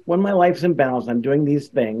 when my life's in balance, I'm doing these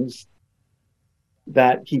things,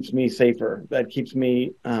 that keeps me safer. That keeps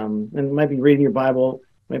me, and it might be reading your Bible,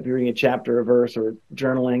 might be reading a chapter, a verse, or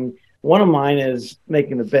journaling. One of mine is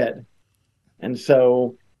making the bed. And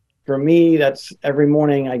so for me, that's every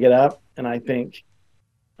morning I get up and I think,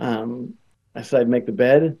 I said I'd make the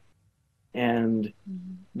bed, and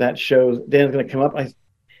that shows Dan's going to come up.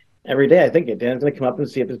 Every day I think Dan's going to come up and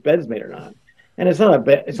see if his bed is made or not. And it's not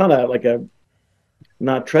a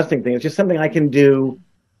not trusting thing. It's just something I can do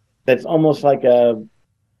that's almost like a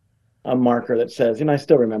marker that says, I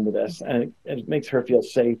still remember this, and it makes her feel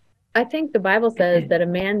safe. I think the Bible says that a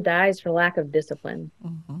man dies for lack of discipline.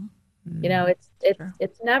 Mm-hmm.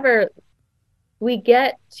 It's never, we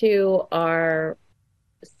get to our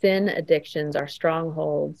sin addictions, our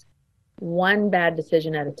strongholds, one bad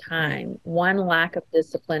decision at a time, one lack of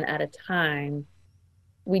discipline at a time.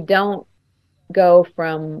 We don't go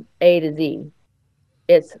from A to Z.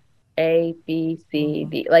 It's A, B, C,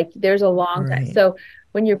 D. Like there's a long time. So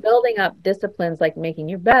when you're building up disciplines like making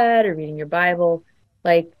your bed or reading your Bible,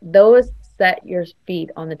 like those set your feet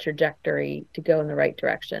on the trajectory to go in the right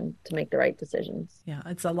direction, to make the right decisions. Yeah,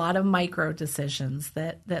 it's a lot of micro decisions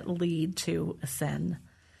that lead to a sin.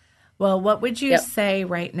 Well, what would you say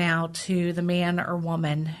right now to the man or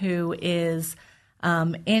woman who is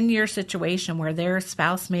in your situation where their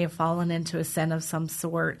spouse may have fallen into a sin of some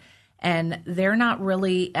sort and they're not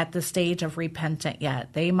really at the stage of repentant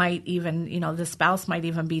yet? They might even, the spouse might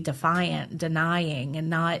even be defiant, denying, and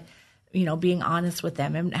not, being honest with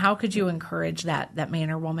them. And how could you encourage that man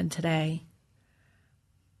or woman today?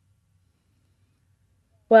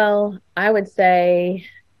 Well, I would say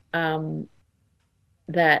that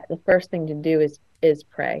the first thing to do is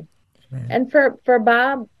pray. And for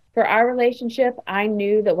Bob, for our relationship, I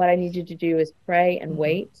knew that what I needed to do is pray and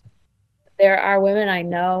wait. There are women I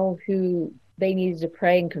know who they needed to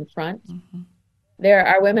pray and confront. There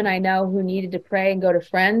are women I know who needed to pray and go to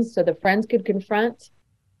friends so the friends could confront.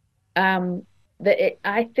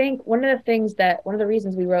 I think one of the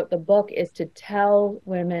reasons we wrote the book is to tell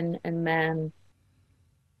women and men,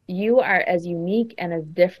 you are as unique and as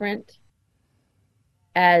different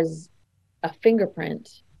as a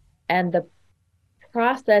fingerprint, and the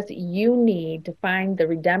process you need to find the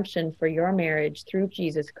redemption for your marriage through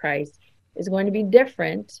Jesus Christ is going to be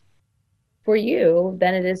different for you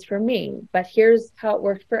than it is for me. But here's how it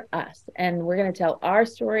worked for us. And we're going to tell our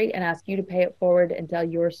story and ask you to pay it forward and tell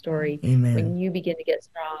your story. Amen. When you begin to get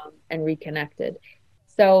strong and reconnected.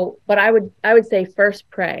 So, but I would say first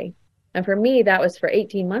pray. And for me, that was for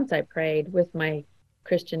 18 months I prayed with my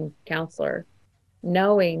Christian counselor,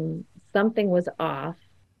 knowing something was off,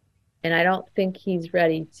 and I don't think he's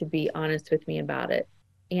ready to be honest with me about it.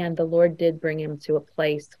 And the Lord did bring him to a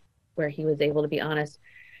place where he was able to be honest.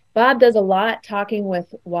 Bob does a lot talking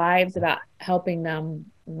with wives about helping them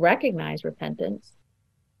recognize repentance,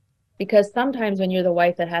 because sometimes when you're the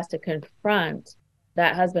wife that has to confront,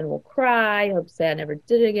 that husband will cry, he'll say, I never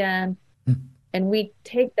did it again. And we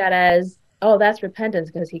take that as, oh, that's repentance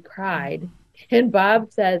because he cried. And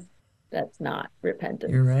Bob says, that's not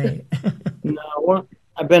repentance. You're right. No, well,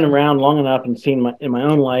 I've been around long enough and seen in my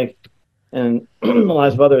own life and the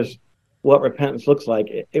lives of others what repentance looks like.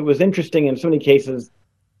 It was interesting in so many cases.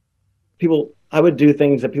 I would do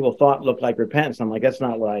things that people thought looked like repentance. I'm like, that's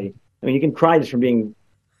not what I mean, you can cry just from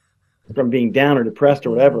being down or depressed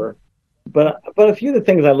or whatever. But a few of the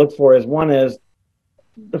things I look for is, one is,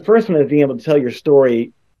 the first one is being able to tell your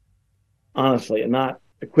story honestly and not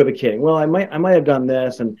equivocating. Well, I might have done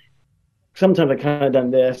this, and sometimes I kind of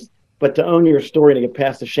done this, but to own your story, to get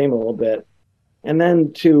past the shame a little bit, and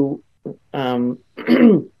then to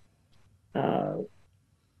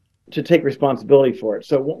take responsibility for it.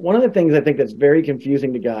 So one of the things I think that's very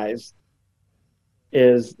confusing to guys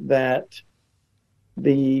is that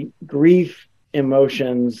the grief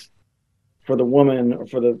emotions for the woman or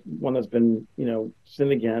for the one that's been,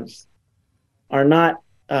 sinned against are not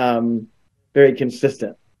very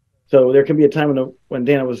consistent. So there can be a time when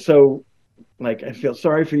Dannah was so like, I feel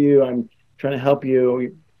sorry for you, I'm trying to help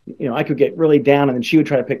you. I could get really down, and then she would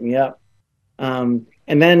try to pick me up. And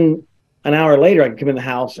then an hour later, I could come in the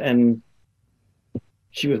house and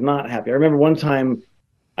she was not happy. I remember one time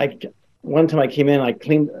I came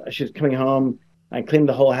in, she was coming home, I cleaned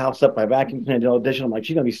the whole house up, I vacuumed, cleaned, did all the dishes. I'm like,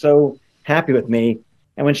 she's going to be so happy with me.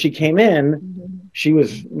 And when she came in, she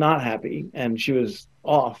was not happy and she was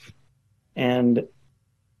off. And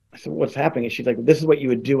I said, what's happening? And she's like, this is what you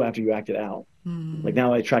would do after you acted out. Like,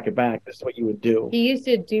 now that I track it back, this is what you would do. He used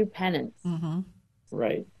to do penance.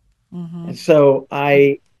 Right. And so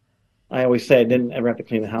I always say I didn't ever have to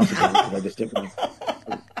clean the house again because I just didn't.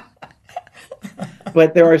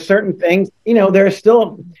 But there are certain things, there are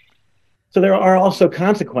still, so there are also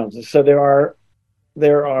consequences. So there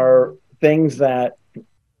are things that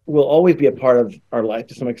will always be a part of our life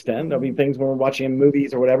to some extent. There'll be things when we're watching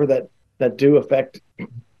movies or whatever that does affect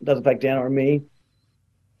Dannah or me.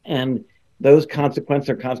 And those consequences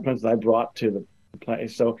are consequences I brought to the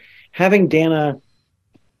place. So having Dannah,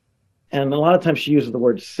 and a lot of times she uses the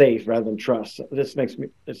word safe rather than trust. So this makes me,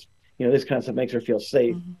 this kind of stuff makes her feel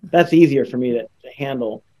safe. That's easier for me to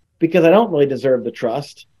handle because I don't really deserve the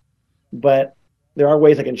trust. but there are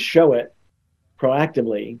ways I can show it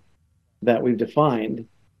proactively that we've defined.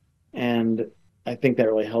 And I think that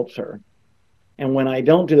really helps her. And when I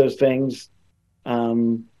don't do those things,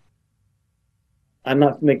 I'm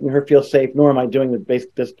not making her feel safe, nor am I doing the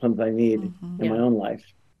basic disciplines I need in my own life.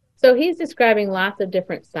 So he's describing lots of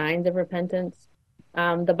different signs of repentance.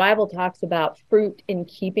 The Bible talks about fruit in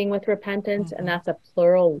keeping with repentance, and that's a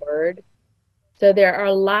plural word. So there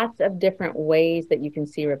are lots of different ways that you can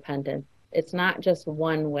see repentance. It's not just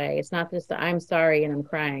one way. It's not just I'm sorry and I'm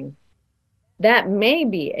crying. That may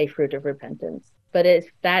be a fruit of repentance, but if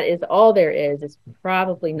that is all there is, it's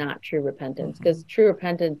probably not true repentance, because true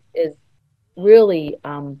repentance is really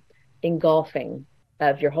engulfing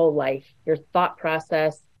of your whole life, your thought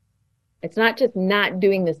process. It's not just not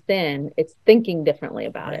doing the sin, it's thinking differently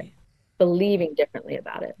about it, believing differently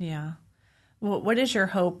about it. Yeah. Well, what is your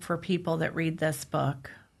hope for people that read this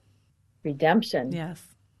book? Redemption. Yes.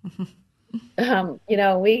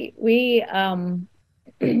 We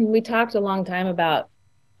talked a long time about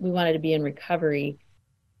we wanted to be in recovery.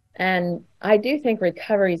 And I do think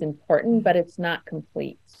recovery is important, but it's not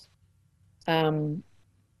complete.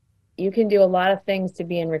 You can do a lot of things to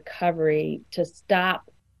be in recovery to stop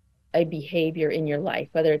a behavior in your life,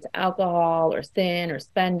 whether it's alcohol or sin or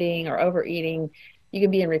spending or overeating. You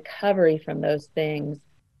can be in recovery from those things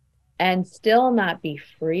and still not be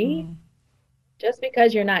free. Just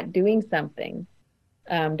because you're not doing something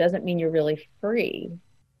doesn't mean you're really free.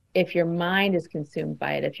 If your mind is consumed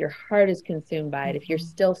by it, if your heart is consumed by it, if you're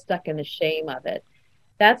still stuck in the shame of it,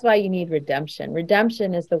 that's why you need redemption.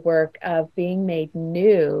 Redemption is the work of being made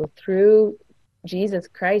new through Jesus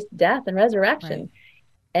Christ's death and resurrection.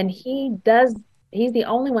 And he's the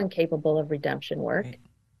only one capable of redemption work.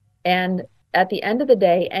 And at the end of the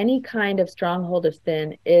day, any kind of stronghold of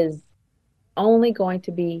sin is only going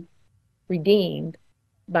to be redeemed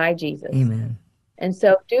by Jesus. Amen. And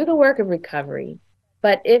so do the work of recovery.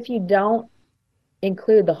 But if you don't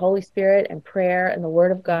include the Holy Spirit and prayer and the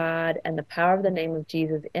Word of God and the power of the name of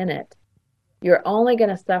Jesus in it, you're only going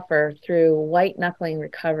to suffer through white-knuckling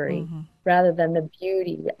recovery rather than the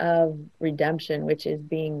beauty of redemption, which is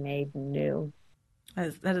being made new.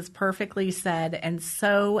 That is perfectly said and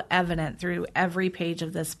so evident through every page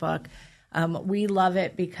of this book. We love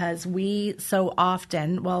it because we so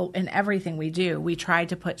often, in everything we do, we try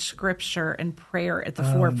to put scripture and prayer at the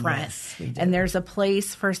forefront. Yes, we do. And there's a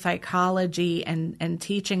place for psychology and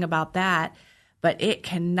teaching about that, but it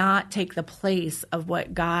cannot take the place of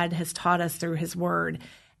what God has taught us through his word.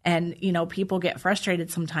 And, people get frustrated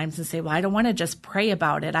sometimes and say, well, I don't want to just pray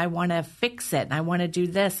about it. I want to fix it. And I want to do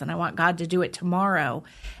this. And I want God to do it tomorrow.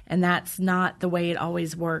 And that's not the way it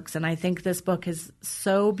always works. And I think this book is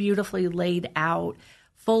so beautifully laid out,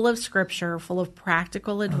 full of scripture, full of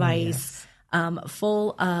practical advice,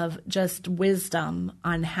 full of just wisdom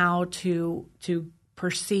on how to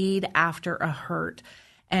proceed after a hurt.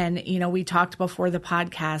 And, we talked before the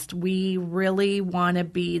podcast, we really want to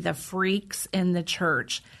be the freaks in the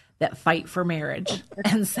church that fight for marriage.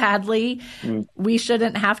 And sadly, we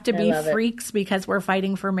shouldn't have to be freaks because we're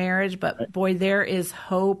fighting for marriage. But boy, there is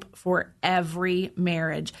hope for every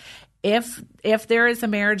marriage. If there is a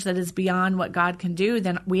marriage that is beyond what God can do,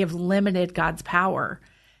 then we have limited God's power.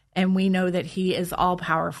 And we know that he is all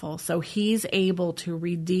powerful. So he's able to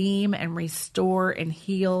redeem and restore and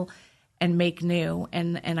heal and make new.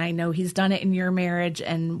 And I know he's done it in your marriage,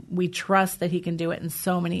 and we trust that he can do it in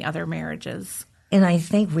so many other marriages. And I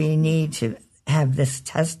think we need to have this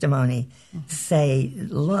testimony say,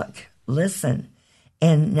 look, listen,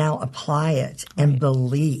 and now apply it and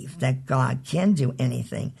believe that God can do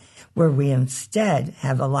anything, where we instead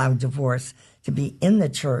have allowed divorce to be in the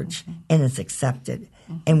church and it's accepted.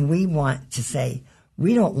 And we want to say,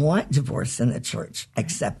 we don't want divorce in the church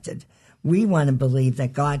accepted. We want to believe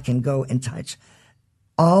that God can go and touch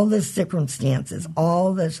all the circumstances,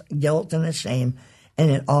 all this guilt and the shame,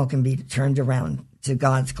 and it all can be turned around to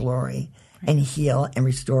God's glory and heal and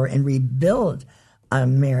restore and rebuild a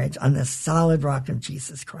marriage on the solid rock of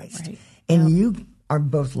Jesus Christ. And you are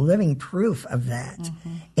both living proof of that.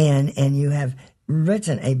 And you have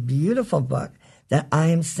written a beautiful book that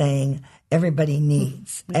I'm saying everybody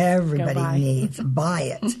needs. Everybody needs.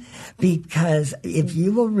 Buy it. Because if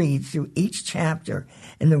you will read through each chapter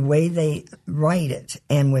and the way they write it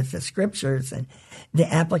and with the scriptures and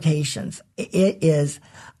the applications, it is,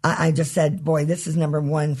 I just said, boy, this is number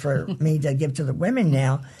one for me to give to the women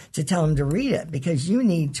now, to tell them to read it, because you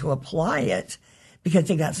need to apply it, because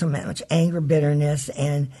they got so much anger, bitterness,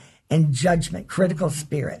 and judgment, critical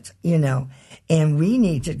spirit, and we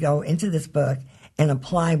need to go into this book and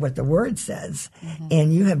apply what the word says.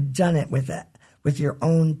 And you have done it with with your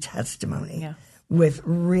own testimony, Yes. with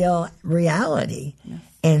real reality,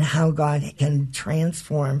 and how God can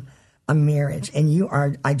transform a marriage. And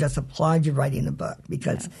I just applaud you writing the book,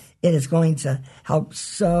 because it is going to help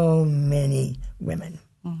so many women.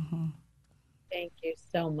 Mm-hmm. Thank you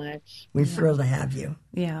so much. We're thrilled to have you.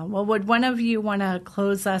 Yeah. Well, would one of you want to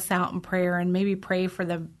close us out in prayer and maybe pray for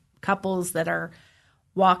the couples that are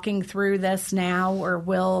walking through this now or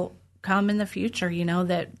will come in the future,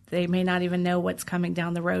 that they may not even know what's coming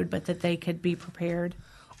down the road, but that they could be prepared?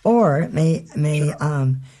 Or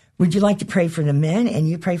would you like to pray for the men and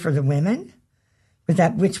you pray for the women?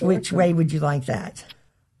 Which way would you like that?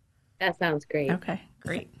 That sounds great. Okay,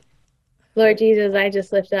 great. Lord Jesus, I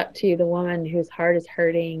just lift up to you the woman whose heart is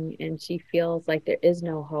hurting and she feels like there is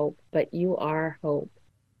no hope, but you are hope.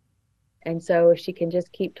 And so if she can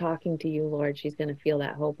just keep talking to you, Lord, she's going to feel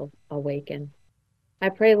that hope awaken. I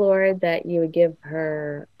pray, Lord, that you would give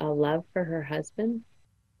her a love for her husband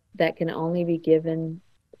that can only be given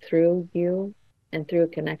through you and through a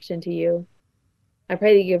connection to you. I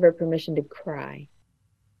pray that you give her permission to cry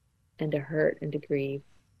and to hurt and to grieve.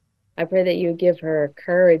 I pray that you would give her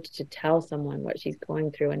courage to tell someone what she's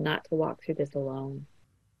going through and not to walk through this alone.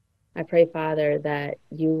 I pray, Father, that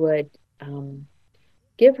you would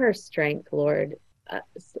give her strength, Lord.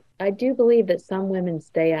 I do believe that some women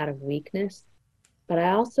stay out of weakness, but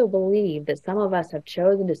I also believe that some of us have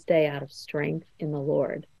chosen to stay out of strength in the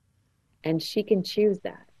Lord, and she can choose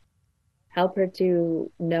that. Help her to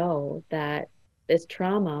know that this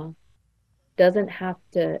trauma doesn't have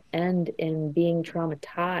to end in being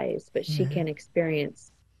traumatized, but she can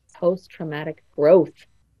experience post-traumatic growth,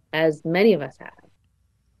 as many of us have,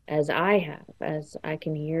 as I have, as I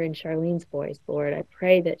can hear in Charlene's voice. Lord, I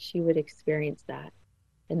pray that she would experience that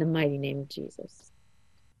in the mighty name of Jesus.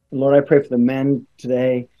 Lord, I pray for the men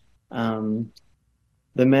today, the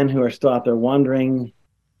men who are still out there wandering,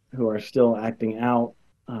 who are still acting out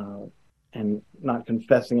and not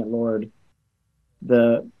confessing it, Lord.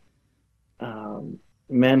 The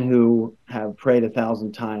men who have prayed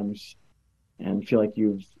 1,000 times and feel like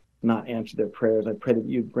you've not answered their prayers, I pray that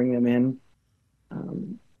you bring them in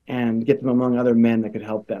and get them among other men that could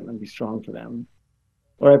help them and be strong for them.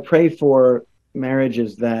 Lord, I pray for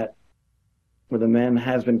marriages where the man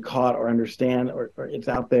has been caught or understand or it's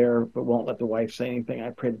out there but won't let the wife say anything. I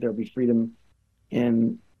pray that there be freedom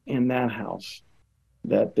in that house,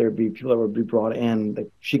 that there be people that would be brought in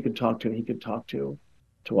that she could talk to and he could talk to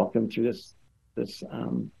walk them through this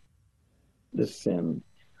sin.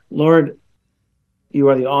 Lord, you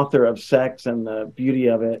are the author of sex and the beauty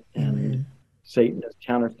of it, and Satan is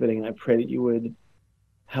counterfeiting. And I pray that you would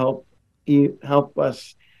help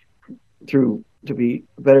us to be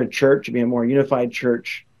a better church, to be a more unified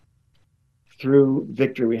church through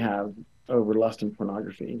victory we have over lust and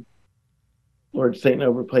pornography. Lord, Satan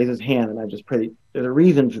overplays his hand, and I just pray that there's a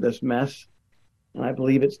reason for this mess, and I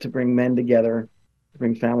believe it's to bring men together, to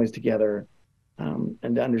bring families together,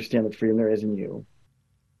 and to understand the freedom there is in you.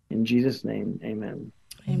 In Jesus' name, amen.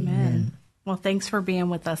 Amen. Well, thanks for being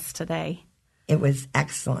with us today. It was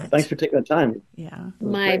excellent. Thanks for taking the time. Yeah.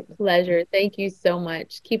 My pleasure. Thank you so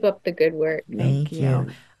much. Keep up the good work. Thank you.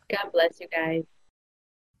 God bless you guys.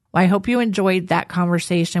 Well, I hope you enjoyed that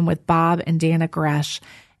conversation with Bob and Dannah Gresh.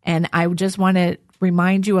 And I just want to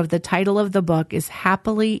remind you of the title of the book is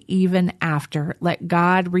Happily Even After. Let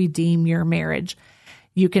God Redeem Your Marriage.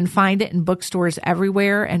 You can find it in bookstores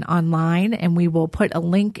everywhere and online, and we will put a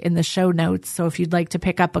link in the show notes. So if you'd like to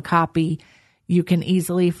pick up a copy, you can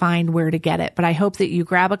easily find where to get it. But I hope that you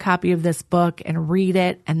grab a copy of this book and read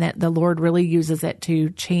it, and that the Lord really uses it to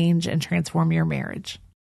change and transform your marriage.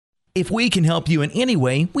 If we can help you in any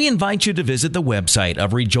way, we invite you to visit the website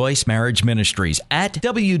of Rejoice Marriage Ministries at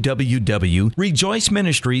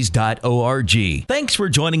www.rejoiceministries.org. Thanks for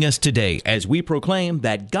joining us today as we proclaim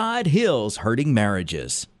that God heals hurting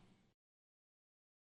marriages.